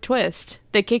Oliver Twist,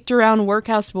 the kicked-around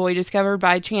workhouse boy discovered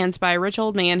by chance by a rich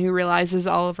old man who realizes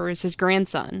Oliver is his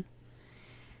grandson.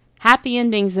 Happy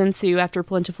endings ensue after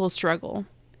plentiful struggle.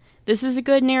 This is a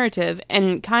good narrative,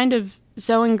 and kind of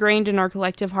so ingrained in our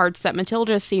collective hearts that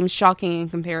Matilda seems shocking in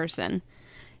comparison.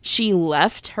 She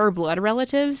left her blood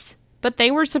relatives, but they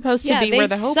were supposed to be where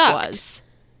the hope was.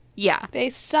 Yeah. They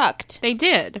sucked. They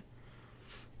did.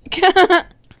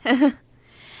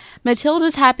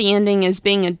 Matilda's happy ending is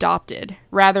being adopted,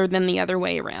 rather than the other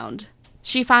way around.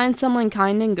 She finds someone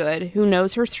kind and good, who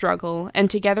knows her struggle, and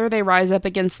together they rise up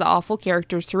against the awful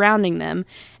characters surrounding them,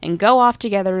 and go off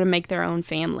together to make their own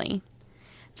family.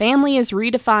 Family is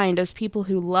redefined as people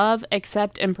who love,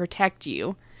 accept, and protect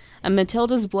you, and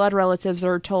Matilda's blood relatives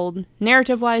are told,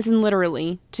 narrative-wise and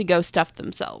literally, to go stuff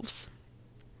themselves.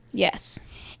 Yes.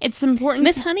 It's important...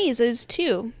 Miss Honeys is,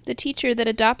 too. The teacher that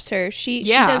adopts her, she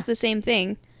does the same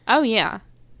thing. Oh, yeah.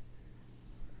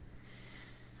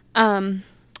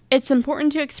 It's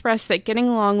important to express that getting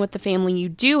along with the family you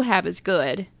do have is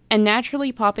good, and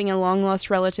naturally popping a long-lost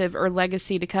relative or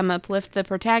legacy to come uplift the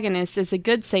protagonist is a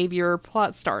good savior or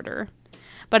plot starter.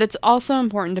 But it's also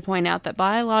important to point out that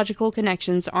biological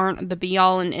connections aren't the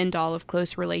be-all and end-all of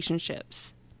close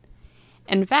relationships.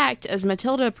 In fact, as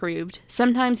Matilda proved,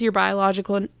 sometimes your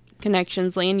biological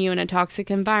connections land you in a toxic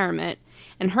environment,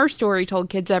 and her story told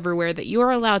kids everywhere that you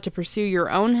are allowed to pursue your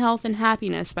own health and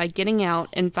happiness by getting out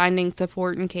and finding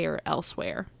support and care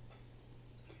elsewhere.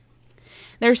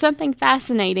 There's something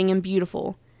fascinating and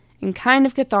beautiful, and kind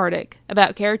of cathartic,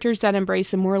 about characters that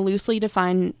embrace a more loosely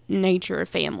defined nature of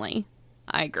family.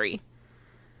 I agree.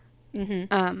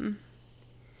 Mm-hmm.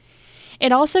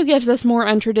 It also gives us more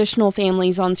untraditional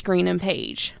families on screen and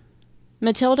page.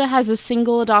 Matilda has a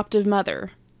single adoptive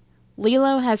mother.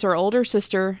 Lilo has her older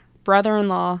sister,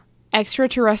 brother-in-law,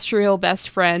 extraterrestrial best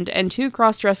friend, and 2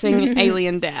 cross-dressing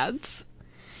alien dads.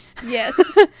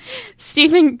 Yes.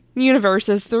 Steven Universe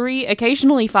has 3,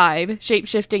 occasionally 5,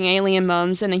 shape-shifting alien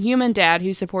moms and a human dad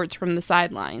who supports from the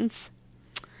sidelines.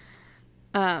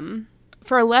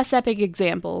 For a less epic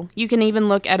example, you can even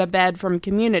look at Abed from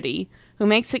Community, who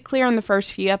makes it clear in the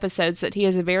first few episodes that he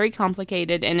has a very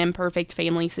complicated and imperfect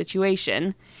family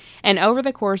situation, and over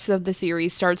the course of the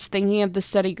series starts thinking of the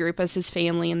study group as his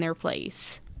family in their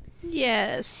place.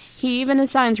 Yes. He even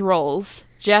assigns roles,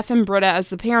 Jeff and Britta as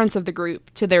the parents of the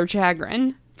group, to their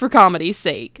chagrin, for comedy's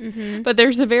sake. Mm-hmm. But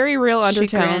there's a very real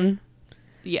undertone.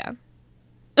 Chagrin.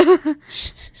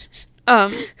 Yeah.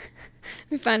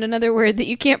 We find another word that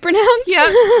you can't pronounce.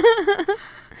 Yeah.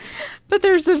 But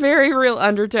there's a very real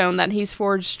undertone that he's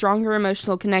forged stronger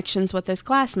emotional connections with his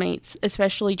classmates,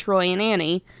 especially Troy and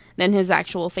Annie, than his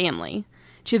actual family,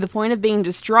 to the point of being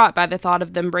distraught by the thought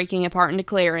of them breaking apart and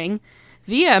declaring,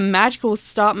 via a magical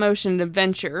stop-motion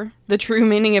adventure, the true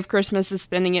meaning of Christmas is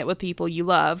spending it with people you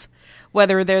love,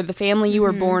 whether they're the family you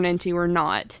were born into or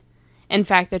not. In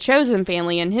fact, the chosen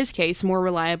family, in his case, more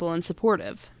reliable and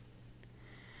supportive.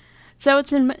 So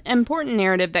it's an important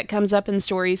narrative that comes up in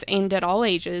stories aimed at all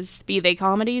ages, be they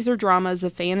comedies or dramas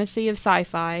of fantasy of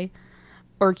sci-fi,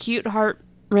 or cute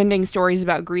heart-rending stories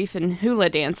about grief and hula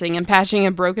dancing and patching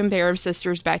a broken pair of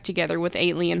sisters back together with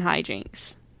alien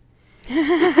hijinks.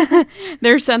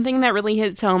 There's something that really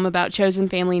hits home about chosen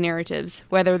family narratives,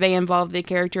 whether they involve the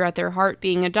character at their heart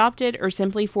being adopted or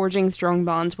simply forging strong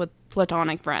bonds with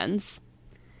platonic friends.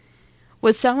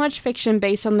 With so much fiction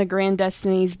based on the grand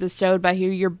destinies bestowed by who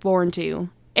you're born to,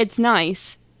 it's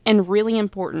nice, and really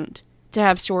important, to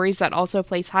have stories that also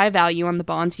place high value on the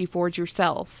bonds you forge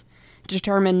yourself,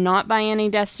 determined not by any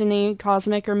destiny,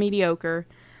 cosmic or mediocre,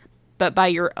 but by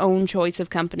your own choice of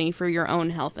company for your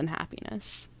own health and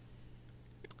happiness.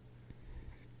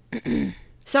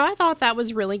 So I thought that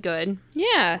was really good.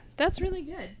 Yeah, that's really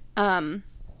good. And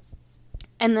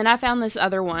then I found this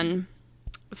other one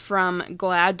from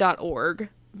glad.org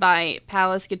by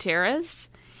Palace Gutierrez,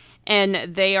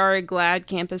 and they are a GLAD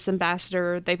campus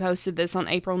ambassador. They posted this on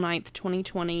April 9th,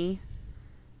 2020.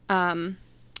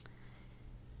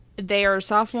 They are a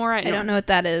sophomore at... I don't know what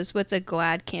that is. What's a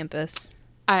GLAD campus?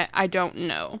 I don't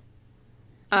know.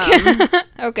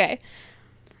 Okay.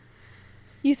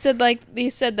 You said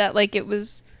that like it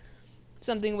was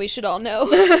something we should all know.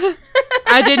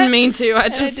 I didn't mean to. I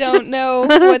don't know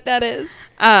what that is.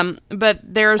 But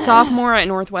they're a sophomore at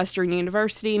Northwestern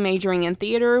University, majoring in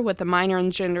theater with a minor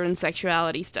in gender and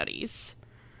sexuality studies.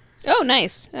 Oh,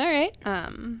 nice. All right.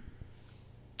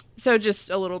 So just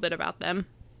a little bit about them.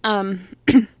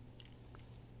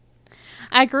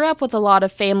 I grew up with a lot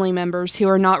of family members who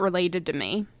are not related to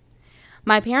me.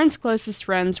 My parents' closest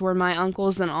friends were my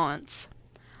uncles and aunts.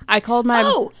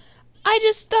 Oh, I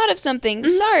just thought of something.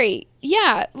 Sorry.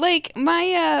 Yeah, like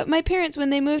my parents, when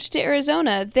they moved to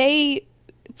Arizona, they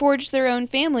forged their own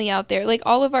family out there. Like,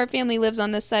 all of our family lives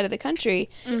on this side of the country.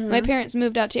 My parents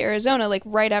moved out to Arizona, like,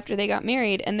 right after they got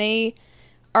married, and they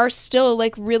are still,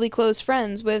 like, really close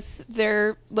friends with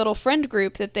their little friend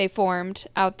group that they formed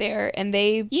out there, and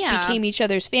they became each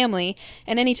other's family.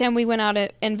 And anytime we went out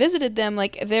and visited them,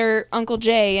 like, their Uncle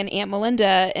Jay and Aunt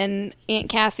Melinda and Aunt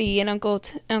Kathy and Uncle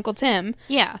Tim.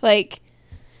 Yeah. Like,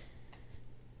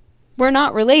 we're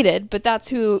not related, but that's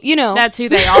who, That's who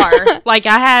they are. Like,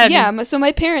 I had... Yeah, so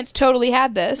my parents totally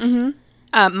had this.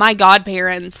 My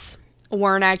godparents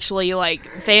weren't actually, like,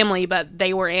 family, but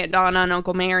they were Aunt Donna and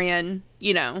Uncle Marion,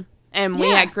 and we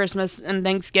had Christmas and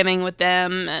Thanksgiving with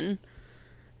them, and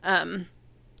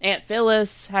Aunt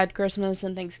Phyllis had Christmas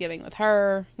and Thanksgiving with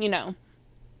her,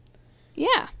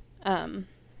 Yeah.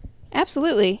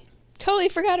 Absolutely. Totally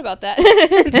forgot about that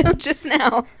until just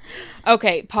now.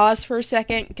 Okay, pause for a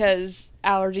second, because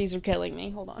allergies are killing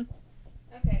me. Hold on.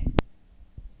 Okay.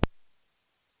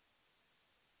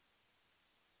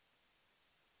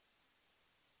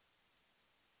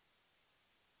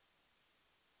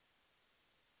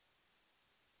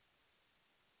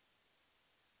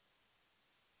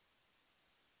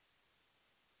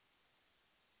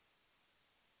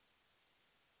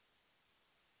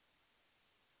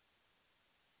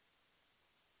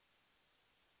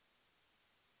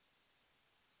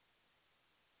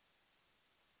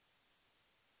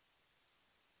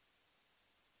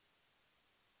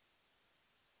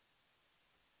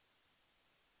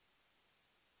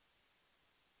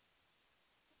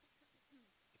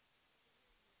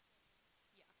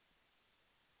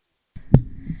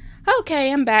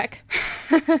 Okay, I'm back.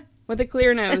 With a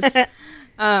clear nose.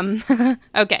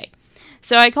 Okay.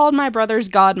 So I called my brother's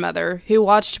godmother, who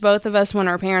watched both of us when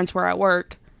our parents were at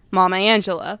work, Mama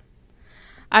Angela.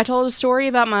 I told a story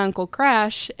about my Uncle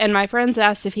Crash, and my friends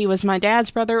asked if he was my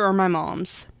dad's brother or my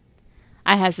mom's.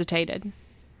 I hesitated.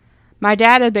 My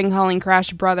dad had been calling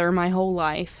Crash brother my whole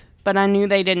life, but I knew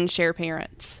they didn't share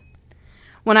parents.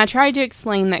 When I tried to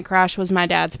explain that Crash was my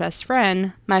dad's best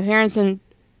friend, my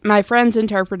friends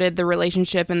interpreted the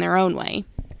relationship in their own way.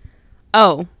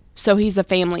 Oh, so he's a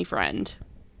family friend.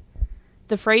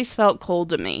 The phrase felt cold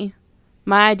to me.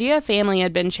 My idea of family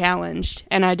had been challenged,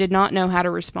 and I did not know how to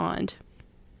respond.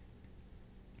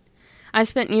 I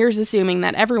spent years assuming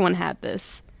that everyone had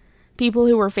this. People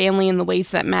who were family in the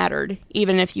ways that mattered,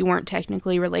 even if you weren't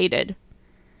technically related.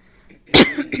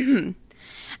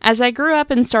 As I grew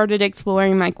up and started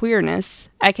exploring my queerness,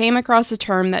 I came across a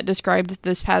term that described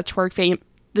this patchwork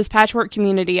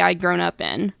community I'd grown up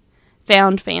in: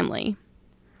 found family.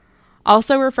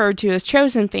 Also referred to as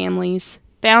chosen families,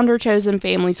 found or chosen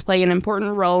families play an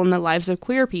important role in the lives of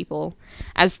queer people,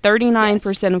 as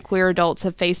 39% of queer adults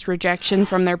have faced rejection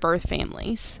from their birth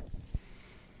families.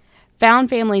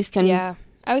 Found families can... Yeah,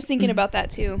 I was thinking about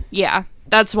that too. Yeah,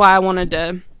 that's why I wanted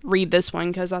to read this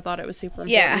one, because I thought it was super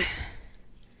important.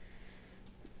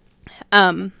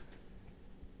 Yeah.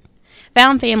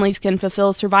 Found families can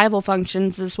fulfill survival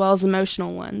functions as well as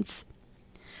emotional ones.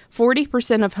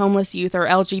 40% of homeless youth are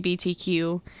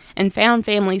LGBTQ, and found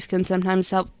families can sometimes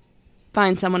help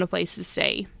find someone a place to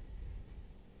stay.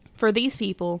 For these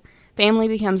people, family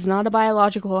becomes not a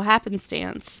biological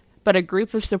happenstance, but a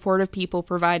group of supportive people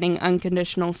providing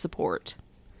unconditional support.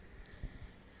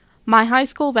 My high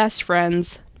school best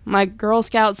friends, my Girl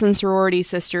Scouts and sorority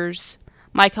sisters,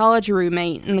 my college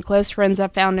roommate, and the close friends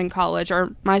I've found in college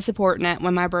are my support net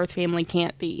when my birth family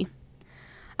can't be.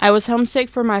 I was homesick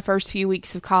for my first few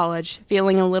weeks of college,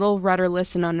 feeling a little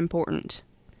rudderless and unimportant.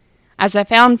 As I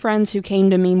found friends who came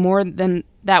to me more than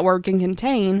that word can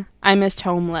contain, I missed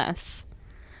home less.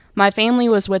 My family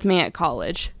was with me at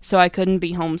college, so I couldn't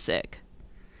be homesick.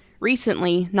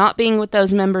 Recently, not being with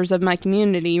those members of my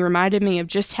community reminded me of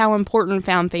just how important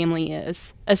found family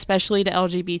is, especially to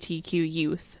LGBTQ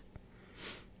youth.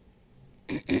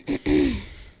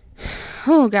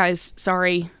 Oh, guys,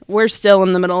 sorry. We're still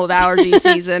in the middle of allergy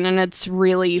season, and it's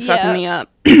really fucking me up.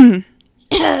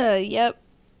 Yep.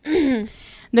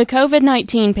 The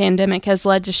COVID-19 pandemic has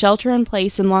led to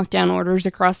shelter-in-place and lockdown orders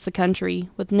across the country,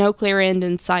 with no clear end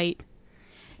in sight.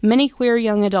 Many queer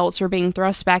young adults are being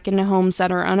thrust back into homes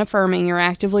that are unaffirming or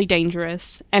actively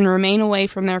dangerous, and remain away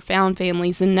from their found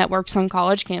families and networks on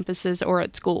college campuses or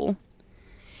at school.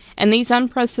 In these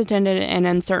unprecedented and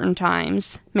uncertain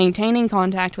times, maintaining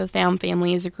contact with found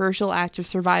family is a crucial act of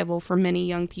survival for many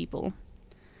young people.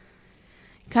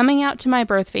 Coming out to my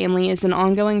birth family is an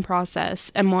ongoing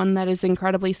process, and one that is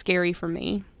incredibly scary for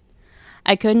me.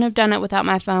 I couldn't have done it without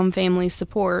my found family's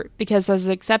support, because as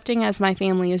accepting as my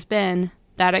family has been,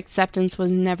 that acceptance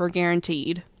was never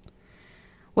guaranteed.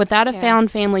 Without a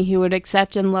found family who would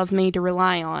accept and love me to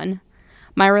rely on,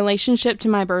 my relationship to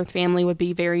my birth family would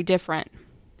be very different.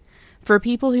 For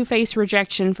people who face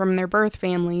rejection from their birth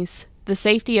families, the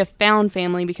safety of found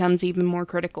family becomes even more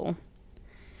critical.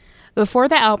 Before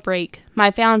the outbreak,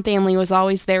 my found family was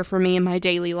always there for me in my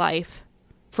daily life.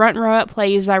 Front row at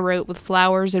plays I wrote with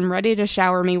flowers and ready to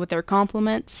shower me with their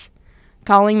compliments,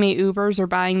 calling me Ubers or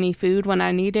buying me food when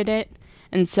I needed it,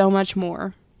 and so much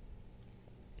more.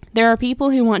 There are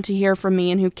people who want to hear from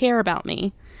me and who care about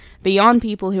me, beyond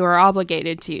people who are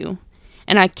obligated to,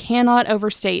 and I cannot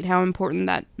overstate how important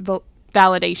that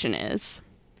validation is.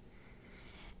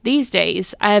 These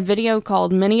days, I have video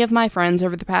called many of my friends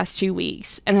over the past 2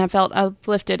 weeks, and have felt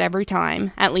uplifted every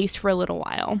time, at least for a little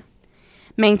while.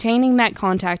 Maintaining that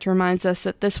contact reminds us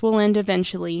that this will end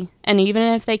eventually, and even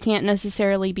if they can't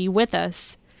necessarily be with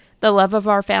us, the love of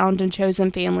our found and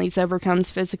chosen families overcomes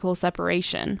physical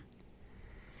separation.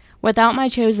 Without my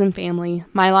chosen family,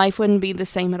 my life wouldn't be the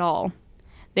same at all.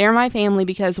 They're my family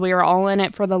because we are all in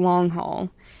it for the long haul,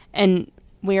 and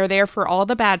we are there for all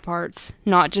the bad parts,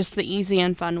 not just the easy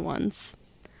and fun ones.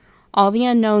 All the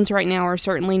unknowns right now are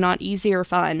certainly not easy or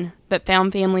fun, but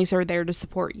found families are there to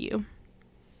support you.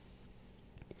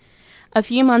 A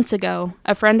few months ago,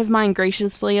 a friend of mine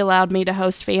graciously allowed me to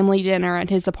host family dinner at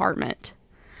his apartment.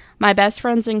 My best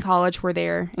friends in college were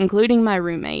there, including my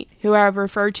roommate, who I have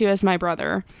referred to as my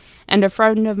brother, and a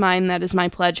friend of mine that is my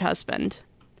pledge husband.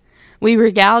 We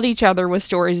regaled each other with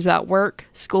stories about work,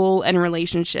 school, and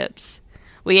relationships.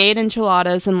 We ate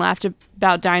enchiladas and laughed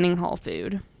about dining hall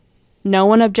food. No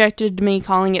one objected to me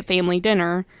calling it family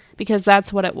dinner, because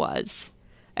that's what it was.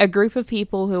 A group of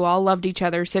people who all loved each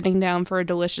other sitting down for a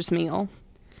delicious meal.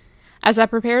 As I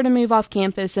prepare to move off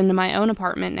campus into my own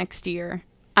apartment next year,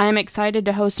 I am excited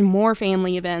to host more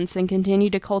family events and continue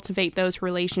to cultivate those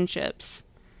relationships.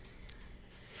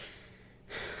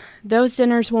 Those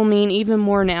dinners will mean even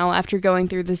more now after going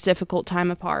through this difficult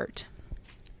time apart.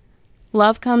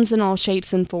 Love comes in all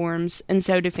shapes and forms, and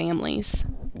so do families.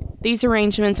 These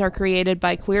arrangements are created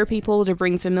by queer people to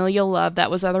bring familial love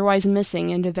that was otherwise missing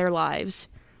into their lives,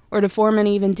 or to form an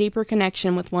even deeper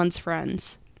connection with one's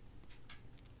friends.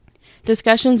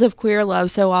 Discussions of queer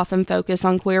love so often focus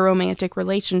on queer romantic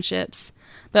relationships,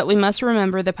 but we must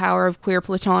remember the power of queer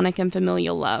platonic and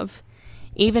familial love,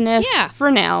 even if,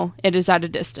 for now, it is at a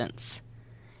distance.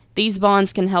 These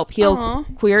bonds can help heal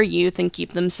queer youth and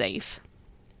keep them safe.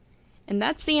 And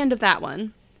that's the end of that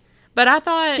one. But I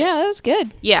thought... Yeah, that was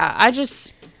good. Yeah, I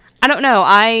don't know.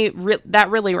 That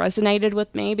really resonated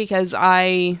with me because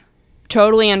I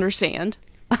totally understand.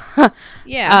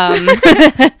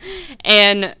 Yeah.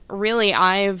 And really,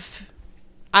 I've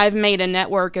made a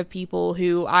network of people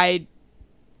who I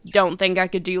don't think I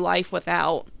could do life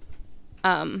without.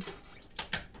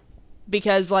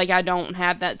 Because, like, I don't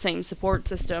have that same support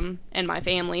system in my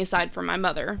family aside from my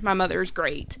mother. My mother's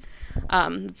great.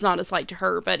 It's not a slight to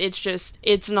her, but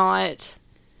it's not,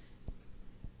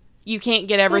 you can't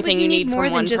get everything you need from one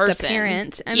person. More than just a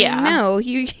parent. I mean, no,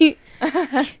 you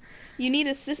need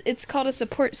it's called a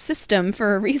support system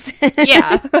for a reason.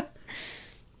 Yeah.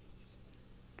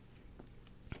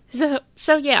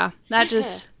 So yeah, that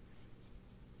just,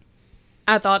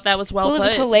 I thought that was well put. Well, it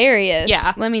was hilarious.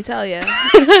 Yeah. Let me tell you.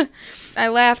 I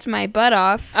laughed my butt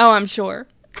off. Oh, I'm sure.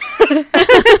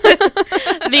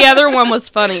 The other one was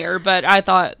funnier, but I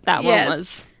thought that one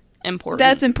was important.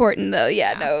 That's important, though.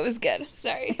 Yeah, no, it was good.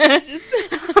 Sorry.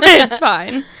 It's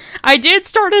fine. I did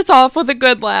start us off with a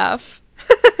good laugh.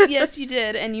 Yes, you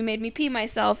did, and you made me pee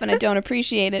myself, and I don't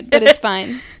appreciate it, but it's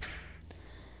fine.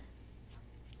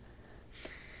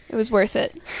 It was worth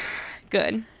it.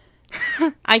 Good.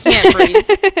 I can't breathe.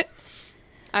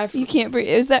 You can't breathe.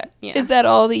 Is that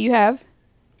all that you have?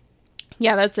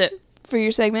 Yeah, that's it. For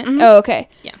your segment? Mm-hmm. Oh, okay.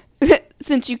 Yeah.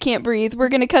 Since you can't breathe, we're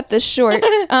going to cut this short.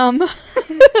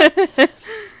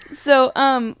 So,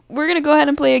 we're going to go ahead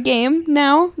and play a game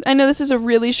now. I know this is a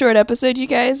really short episode, you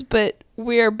guys, but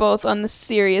we're both on the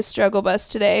serious struggle bus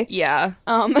today. Yeah.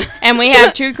 And we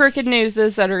have 2 crooked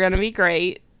newses that are going to be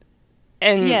great.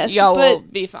 And y'all will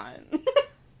be fine.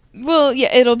 Well,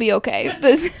 yeah, it'll be okay.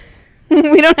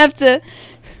 We don't have to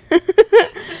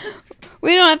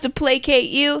We don't have to placate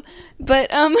you, but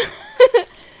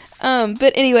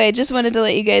but anyway, just wanted to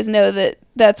let you guys know that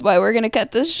that's why we're gonna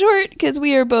cut this short, because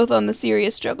we are both on the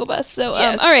serious struggle bus. So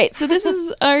Yes. all right, so this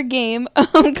is our game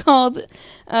called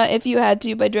If You Had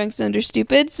To by Drunk, Stoned, or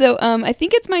Stupid. So I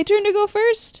think it's my turn to go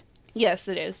first. Yes,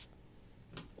 it is.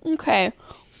 Okay,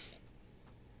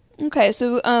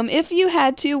 so if you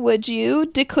had to, would you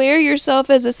declare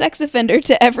yourself as a sex offender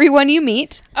to everyone you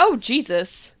meet, Oh,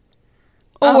 Jesus.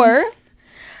 or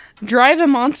Drive a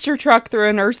monster truck through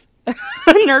a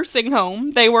nursing home.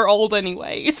 They were old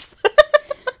anyways.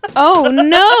 oh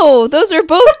no, those are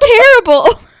both terrible.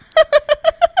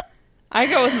 I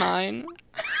go with mine.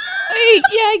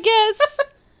 I guess.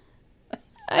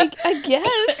 I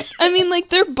guess. I mean, like,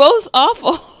 they're both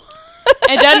awful.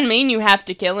 It doesn't mean you have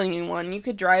to kill anyone. You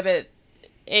could drive it.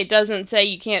 It doesn't say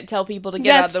you can't tell people to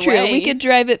get out of the That's true. way. We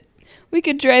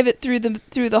could drive it through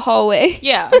the hallway.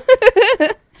 Yeah.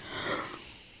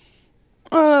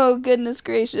 Oh, goodness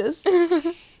gracious.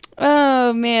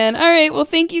 Oh, man. All right. Well,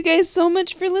 thank you guys so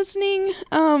much for listening.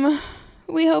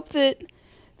 We hope that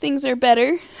things are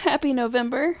better. Happy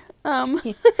November.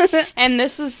 And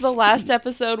this is the last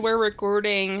episode we're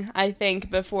recording, I think,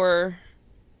 before...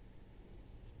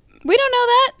 We don't know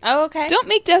that. Oh, okay. Don't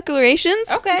make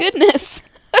declarations. Okay. Goodness.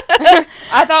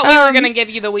 I thought we were going to give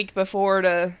you the week before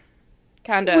to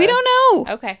kind of... We don't know.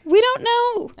 Okay. We don't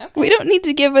know. Okay. We don't need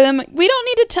to give them... We don't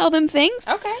need to tell them things.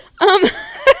 Okay.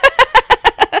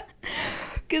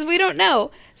 Because we don't know.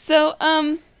 So,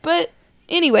 but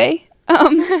anyway,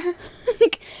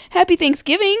 happy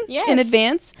Thanksgiving Yes. in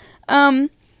advance.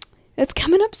 It's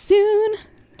coming up soon.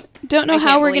 Don't know I how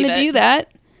can't we're going to believe do it. that.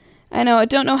 I know. I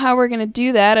don't know how we're going to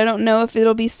do that. I don't know if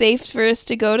it'll be safe for us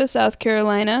to go to South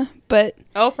Carolina, but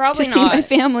Oh, probably to not. see my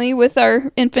family with our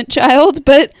infant child,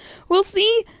 but we'll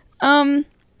see.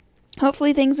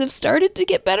 Hopefully things have started to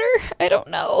get better. I don't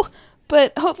know.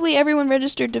 But hopefully everyone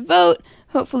registered to vote.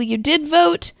 Hopefully you did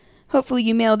vote. Hopefully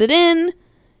you mailed it in.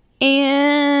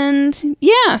 And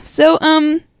yeah, so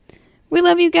we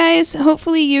love you guys.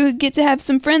 Hopefully you get to have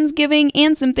some Friendsgiving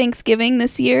and some Thanksgiving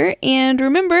this year. And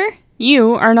remember,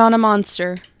 You are not a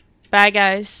monster. Bye,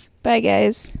 guys. bye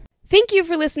guys. Thank you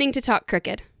for listening to Talk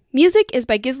Crooked. Music is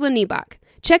by Gisla Niebach.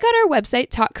 Check out our website,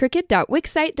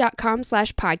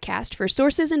 talkcrooked.wixsite.com/podcast for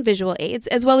sources and visual aids,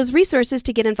 as well as resources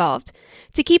to get involved.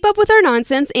 To keep up with our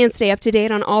nonsense and stay up to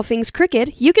date on all things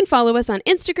crooked, you can follow us on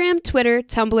Instagram, Twitter,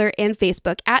 Tumblr, and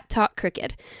Facebook at Talk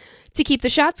Crooked. To keep the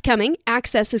shots coming,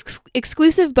 access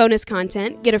exclusive bonus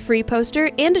content, get a free poster,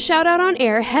 and a shout out on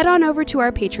air, head on over to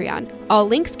our Patreon. All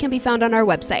links can be found on our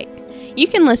website. You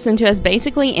can listen to us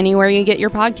basically anywhere you get your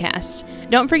podcast.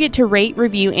 Don't forget to rate,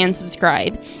 review, and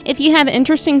subscribe. If you have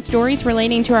interesting stories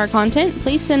relating to our content,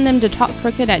 please send them to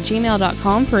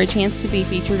talkcrooked@gmail.com for a chance to be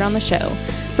featured on the show.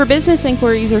 For business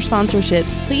inquiries or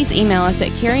sponsorships, please email us at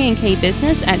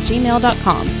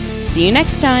carrieandkbusiness@gmail.com. See you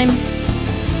next time!